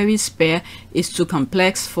 Prince Harry's Spare is too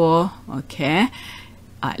complex for. Okay.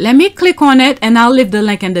 Let me click on it and I'll leave the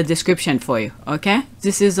link in the description for you. Okay,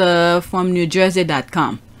 this is from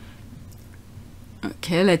NewJersey.com.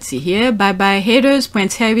 Okay, let's see here. Bye bye haters.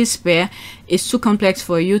 Prince Harry's Spare is too complex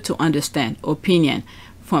for you to understand. Opinion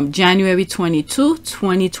from January 22,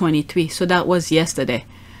 2023. So that was yesterday.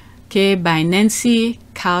 Okay, by Nancy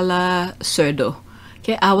Carla Serdo.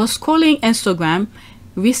 Okay, I was scrolling Instagram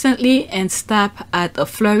recently and stopped at a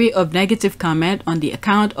flurry of negative comment on the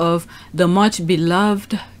account of the much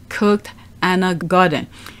beloved cooked Anna Gordon.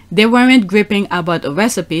 They weren't gripping about a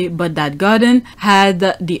recipe, but that Gordon had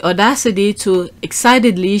the audacity to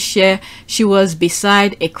excitedly share she was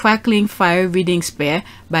beside a crackling fire reading Spare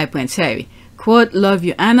by Prince Harry. Quote, love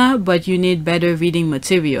you Anna, but you need better reading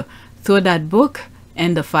material. Throw that book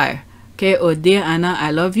in the fire. Okay, oh dear Anna,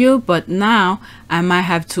 I love you, but now I might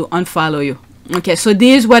have to unfollow you. Okay, so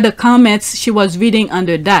these were the comments she was reading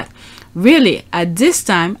under that. Really, at this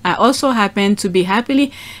time, I also happened to be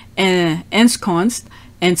happily ensconced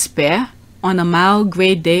and Spare on a mild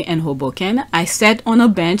gray day in Hoboken. I sat on a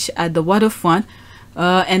bench at the waterfront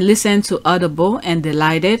and listened to Audible and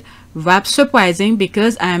delighted. Rap surprising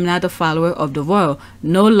because I am not a follower of the royal.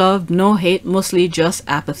 No love, no hate, mostly just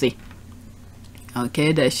apathy.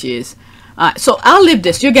 Okay, there she is. So I'll leave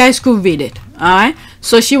this. You guys could read it. Alright.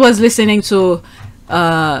 So she was listening to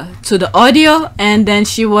the audio, and then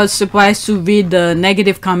she was surprised to read the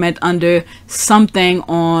negative comment under something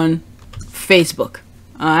on Facebook.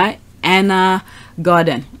 Alright. Anna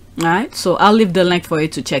Gordon. Alright. So I'll leave the link for you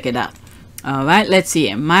to check it out. Alright. Let's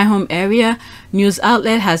see. My home area news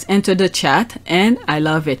outlet has entered the chat, and I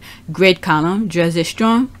love it. Great column. Jersey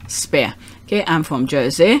Strong. Spare. Okay. I'm from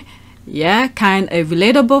Jersey. Yeah, kind of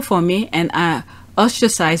relatable for me, and I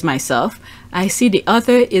ostracize myself. I see the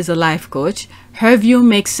author is a life coach. Her view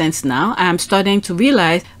makes sense now. I am starting to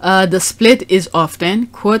realize the split is often,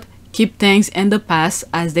 quote, keep things in the past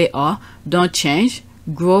as they are, don't change,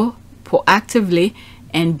 grow proactively,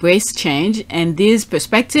 embrace change, and these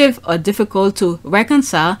perspectives are difficult to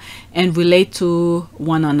reconcile and relate to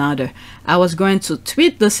one another. I was going to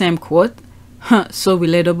tweet the same quote, so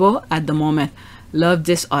relatable at the moment. Love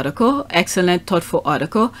this article. Excellent, thoughtful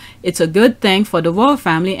article. It's a good thing for the royal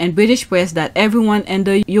family and British press that everyone in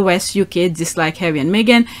the US, UK dislike Harry and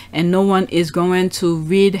Meghan, and no one is going to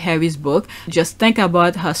read Harry's book. Just think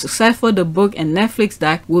about how successful the book and Netflix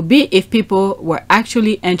doc would be if people were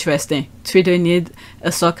actually interested. Twitter need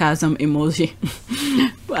a sarcasm emoji.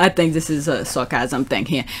 I think this is a sarcasm thing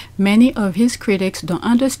here. Many of his critics don't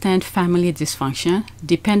understand family dysfunction,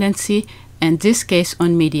 dependency, in this case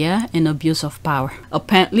on media and abuse of power.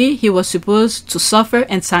 Apparently he was supposed to suffer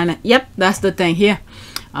in silence. Yep, that's the thing here.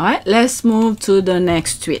 All right, let's move to the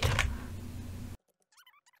next tweet.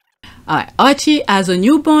 All right, Archie as a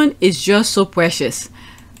newborn is just so precious.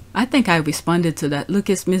 I think I responded to that. Look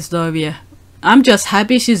at Miss Doria. I'm just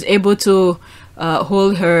happy she's able to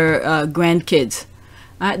hold her grandkids.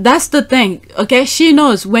 That's the thing. Okay, she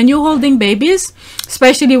knows when you're holding babies,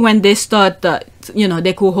 especially when they start you know,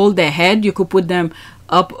 they could hold their head, you could put them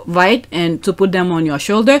upright, and to put them on your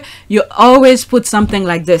shoulder, you always put something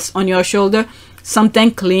like this on your shoulder,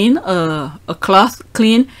 something clean, a cloth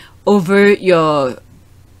clean over your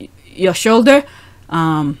shoulder,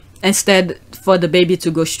 instead for the baby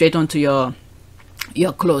to go straight onto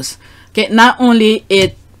your clothes. Okay, not only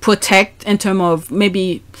it protect in terms of,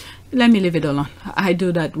 maybe let me leave it alone. I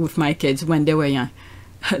do that with my kids when they were young.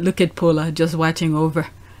 Look at Paula just watching over.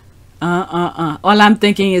 All I'm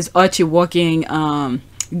thinking is Archie walking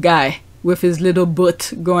guy with his little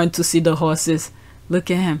boot going to see the horses. Look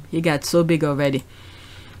at him. He got so big already.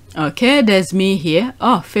 Okay, there's me here.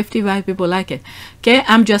 Oh, 55 people like it. Okay,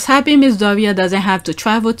 I'm just happy Miss Doria doesn't have to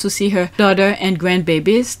travel to see her daughter and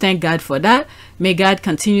grandbabies. Thank God for that. May God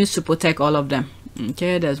continues to protect all of them.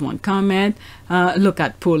 Okay, there's one comment. Look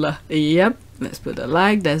at Paula. Yep, let's put a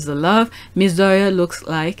like. There's the love. Miss Doria looks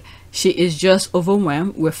like she is just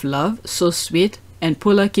overwhelmed with love. So sweet. And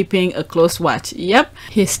Paula keeping a close watch. Yep,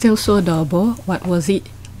 he's still so adorable. What was he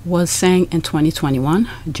saying in 2021?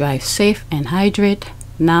 Drive safe and hydrate.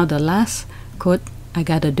 Now the last quote I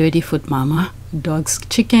got a dirty foot mama. Dog's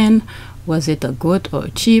chicken. Was it a goat or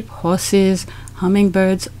a sheep? Horses,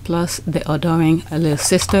 hummingbirds, plus the adoring little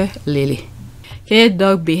sister, Lily. Okay,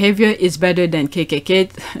 dog behavior is better than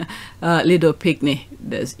KKK. Little picnic.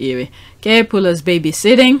 That's eerie. Okay, Pulla's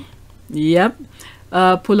babysitting. Yep.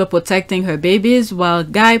 Pulla protecting her babies while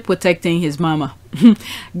Guy protecting his mama.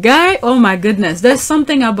 Guy, oh my goodness. There's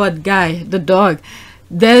something about Guy, the dog.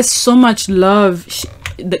 There's so much love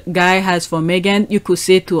the Guy has for Meghan. You could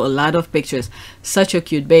see it through a lot of pictures. Such a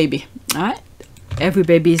cute baby. All right. Every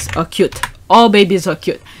babies are cute. All babies are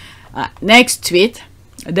cute. Next tweet.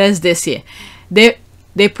 There's this here.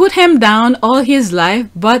 They put him down all his life,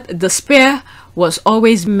 but the spear was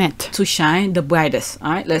always meant to shine the brightest.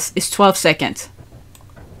 All right. It's 12 seconds.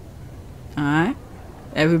 All right.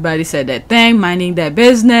 Everybody said that thing, minding their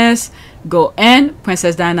business. Go in.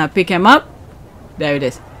 Princess Diana pick him up. There it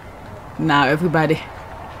is. Now everybody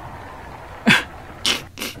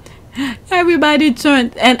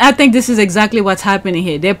turned, and I think this is exactly what's happening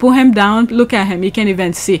here. They pull him down. Look at him. You can't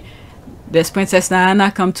even see. There's Princess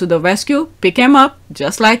Diana come to the rescue, pick him up,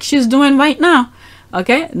 just like she's doing right now.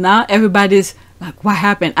 Okay, now everybody's like, what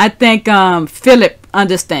happened? I think Philip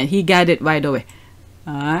understand. He got it right away.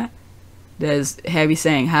 All right. There's Harry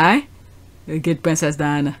saying hi. Get Princess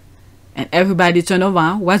Diana, and everybody turn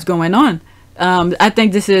around. What's going on? I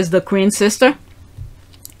think this is the Queen's sister,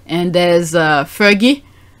 and there's Fergie,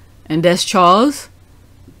 and there's Charles,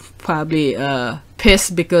 probably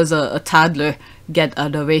pissed because a toddler get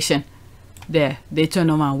adoration. There, they turn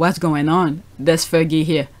around. What's going on? There's Fergie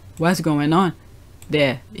here. What's going on?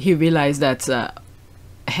 There, he realized that's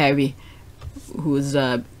Harry, who's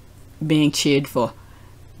being cheered for.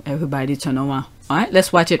 Everybody turn around. All right,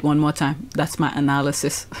 let's watch it one more time. That's my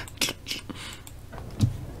analysis.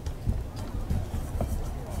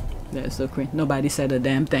 There's the Queen. Nobody said a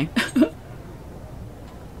damn thing.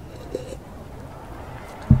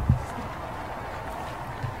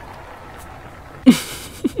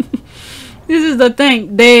 This is the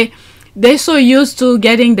thing. They're so used to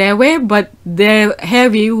getting their way, but they're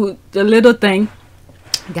Harry, who the little thing,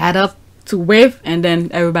 got up to wave, and then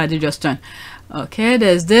everybody just turned. Okay,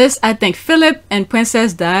 there's this. I think Philip and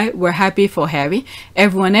Princess Di were happy for Harry.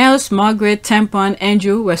 Everyone else, Margaret, Tampon,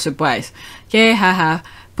 Andrew, were surprised. Okay, haha.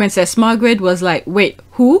 Princess Margaret was like, wait,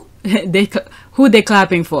 who? Who they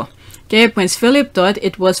clapping for? Okay, Prince Philip thought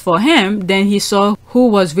it was for him. Then he saw who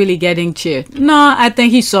was really getting cheered. No, I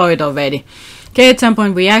think he saw it already. Okay,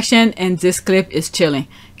 Tampon reaction, and this clip is chilling.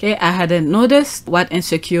 Okay, I hadn't noticed what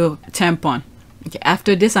insecure Tampon. Okay,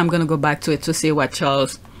 after this, I'm gonna go back to it to see what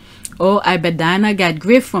Charles. Oh, I bet Diana got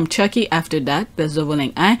grief from Chucky after that. There's the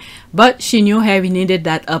rolling eye. But she knew Harry needed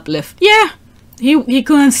that uplift. Yeah, he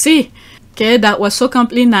couldn't see. Okay, that was so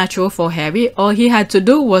completely natural for Harry. All he had to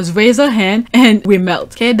do was raise a hand and we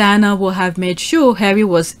melt. Okay, Diana will have made sure Harry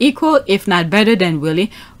was equal, if not better than Willie.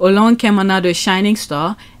 Along came another shining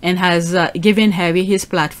star and has given Harry his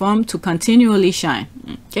platform to continually shine.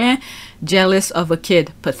 Okay, jealous of a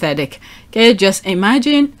kid, pathetic. Okay, just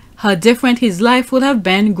imagine how different his life would have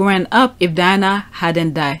been growing up if Diana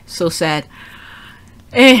hadn't died. So sad.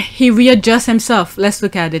 He readjusts himself. Let's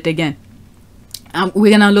look at it again.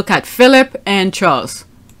 We're gonna look at Philip and Charles.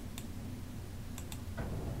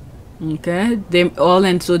 Okay, they all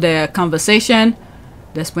into their conversation.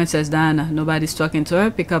 There's Princess Diana. Nobody's talking to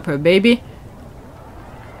her. Pick up her baby.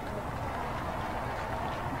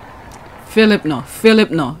 Philip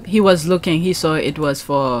no. He was looking. He saw it was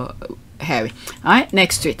for Harry. All right,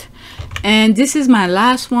 next tweet. And this is my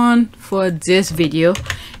last one for this video.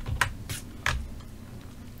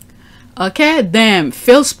 Okay, damn,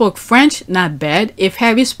 Phil spoke French, not bad. If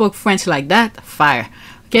Harry spoke French like that, fire.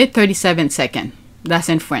 Okay, 37 seconds. That's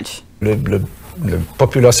in French. La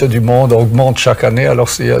population du monde augmente chaque année, alors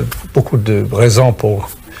il y a beaucoup de raisons pour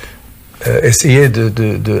essayer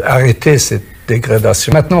d'arrêter cette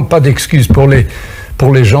dégradation. Maintenant, pas d'excuses pour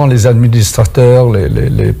les gens, les administrateurs,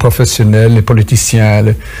 les professionnels, les politiciens.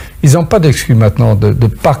 Ils n'ont pas d'excuses maintenant de ne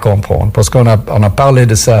pas comprendre, parce qu'on a parlé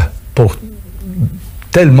de ça pour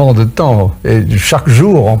tellement de temps, et chaque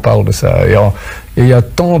jour on parle de ça, et il y a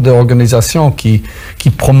tant d'organisations qui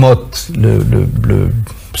promotent le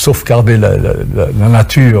sauvegarder la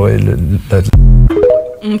nature et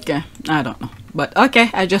Okay, I don't know, but okay,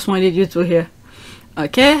 I just wanted you to hear.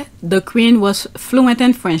 Okay, the Queen was fluent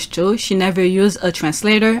in French too. She never used a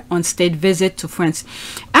translator on state visit to France.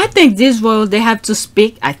 I think these royals, they have to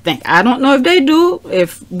speak, I don't know if they do,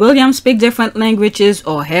 if William speak different languages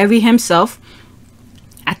or Harry himself.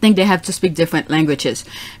 I think they have to speak different languages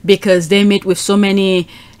because they meet with so many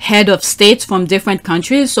head of states from different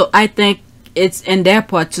countries. So I think it's in their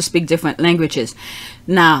part to speak different languages.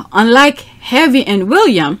 Now, unlike Harry and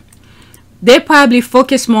William, they probably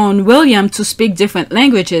focus more on William to speak different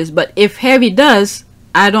languages. But if Harry does,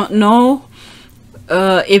 I don't know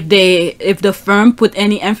if the firm put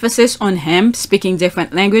any emphasis on him speaking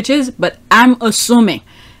different languages, but I'm assuming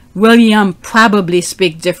William probably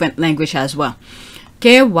speak different language as well.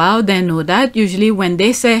 Okay, wow, they know that. Usually when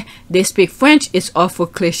they say they speak French, it's awful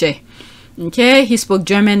cliche. Okay, he spoke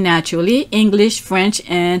German naturally, English, French,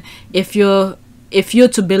 and if you're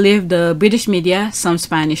to believe the British media, some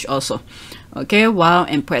Spanish also. Okay, wow,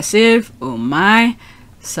 impressive. Oh my,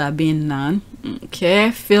 Sabine Nan.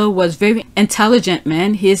 Okay, Phil was very intelligent,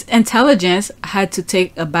 man. His intelligence had to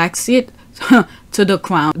take a backseat to the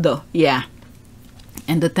crown, though. Yeah.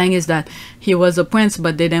 And the thing is that he was a prince,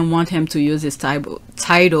 but they didn't want him to use his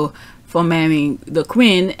title for marrying the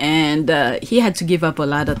queen, and he had to give up a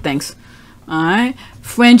lot of things. Alright,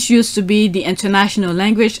 French used to be the international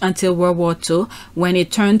language until World War II, when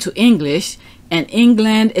it turned to English. In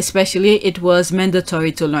England especially, it was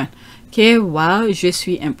mandatory to learn. Okay, wow, je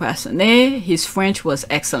suis impressionné. His French was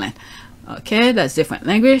excellent. Okay, that's different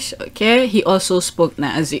language. Okay, he also spoke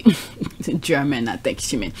Nazi. German, I think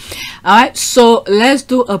she meant. Alright, so let's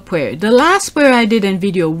do a prayer. The last prayer I did in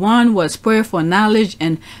video 1 was prayer for knowledge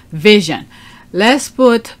and vision. Let's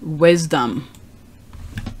put wisdom.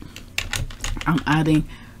 I'm adding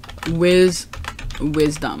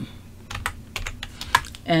wisdom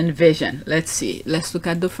and vision. Let's see. Let's look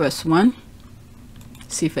at the first one.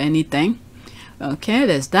 See if anything. Okay,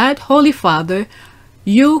 there's that. Holy Father,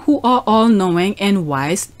 you who are all-knowing and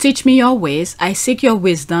wise, teach me your ways. I seek your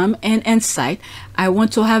wisdom and insight. I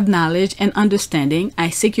want to have knowledge and understanding.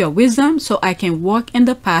 I seek your wisdom so I can walk in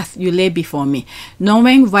the path you lay before me,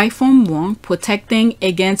 knowing right from wrong, protecting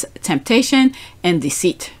against temptation and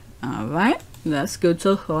deceit. All right, that's good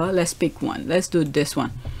so far. Let's pick one. Let's do this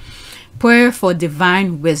one. Prayer for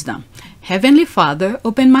divine wisdom. Heavenly Father,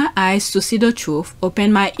 open my eyes to see the truth,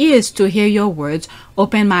 open my ears to hear your words,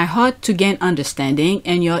 open my heart to gain understanding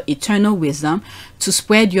and your eternal wisdom to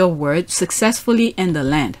spread your word successfully in the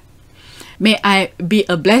land. May I be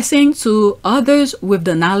a blessing to others with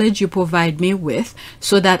the knowledge you provide me with,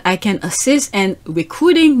 so that I can assist in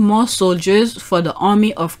recruiting more soldiers for the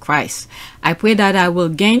army of Christ. I pray that I will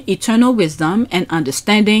gain eternal wisdom and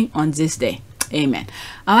understanding on this day. Amen.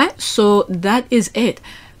 All right, so that is it.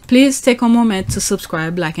 Please take a moment to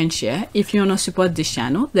subscribe, like, and share. If you want to support this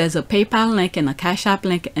channel, there's a PayPal link and a Cash App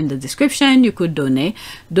link in the description. You could donate.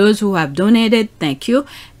 Those who have donated, thank you.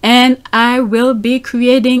 And I will be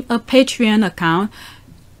creating a Patreon account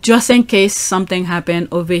just in case something happened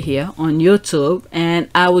over here on YouTube. And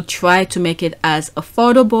I will try to make it as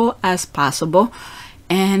affordable as possible.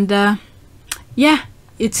 And yeah,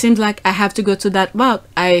 it seems like I have to go to that route.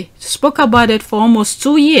 I spoke about it for almost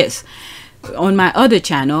 2 years. On my other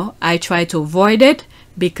channel, I try to avoid it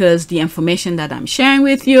because the information that I'm sharing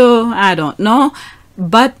with you, I don't know,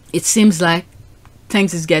 but it seems like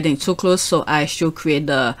things is getting too close, so I should create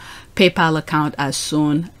the PayPal account as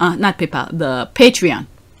soon, not PayPal, the Patreon,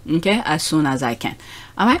 okay, as soon as I can.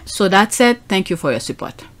 All right, so that's it. Thank you for your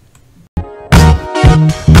support.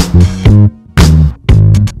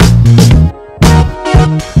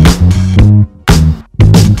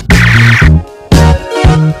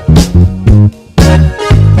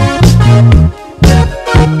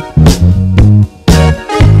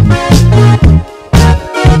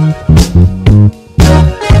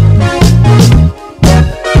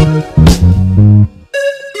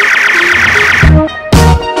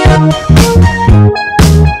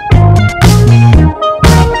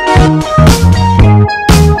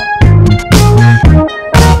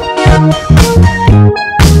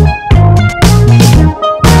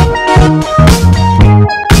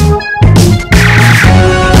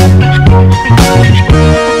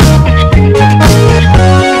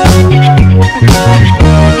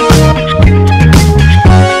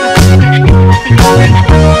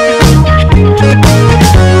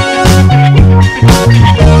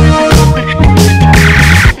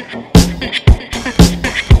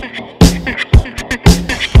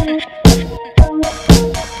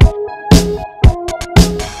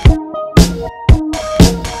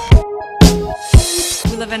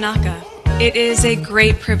 It is a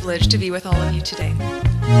great privilege to be with all of you today.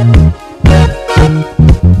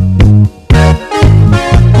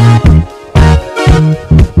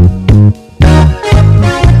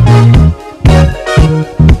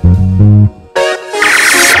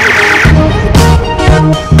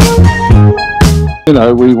 You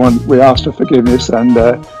know, we ask for forgiveness and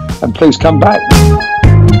please come back.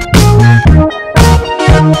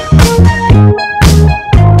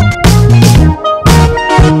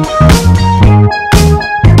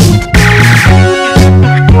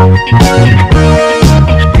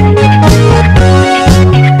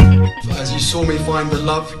 find the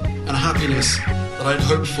love and happiness that I'd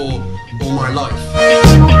hoped for all my life.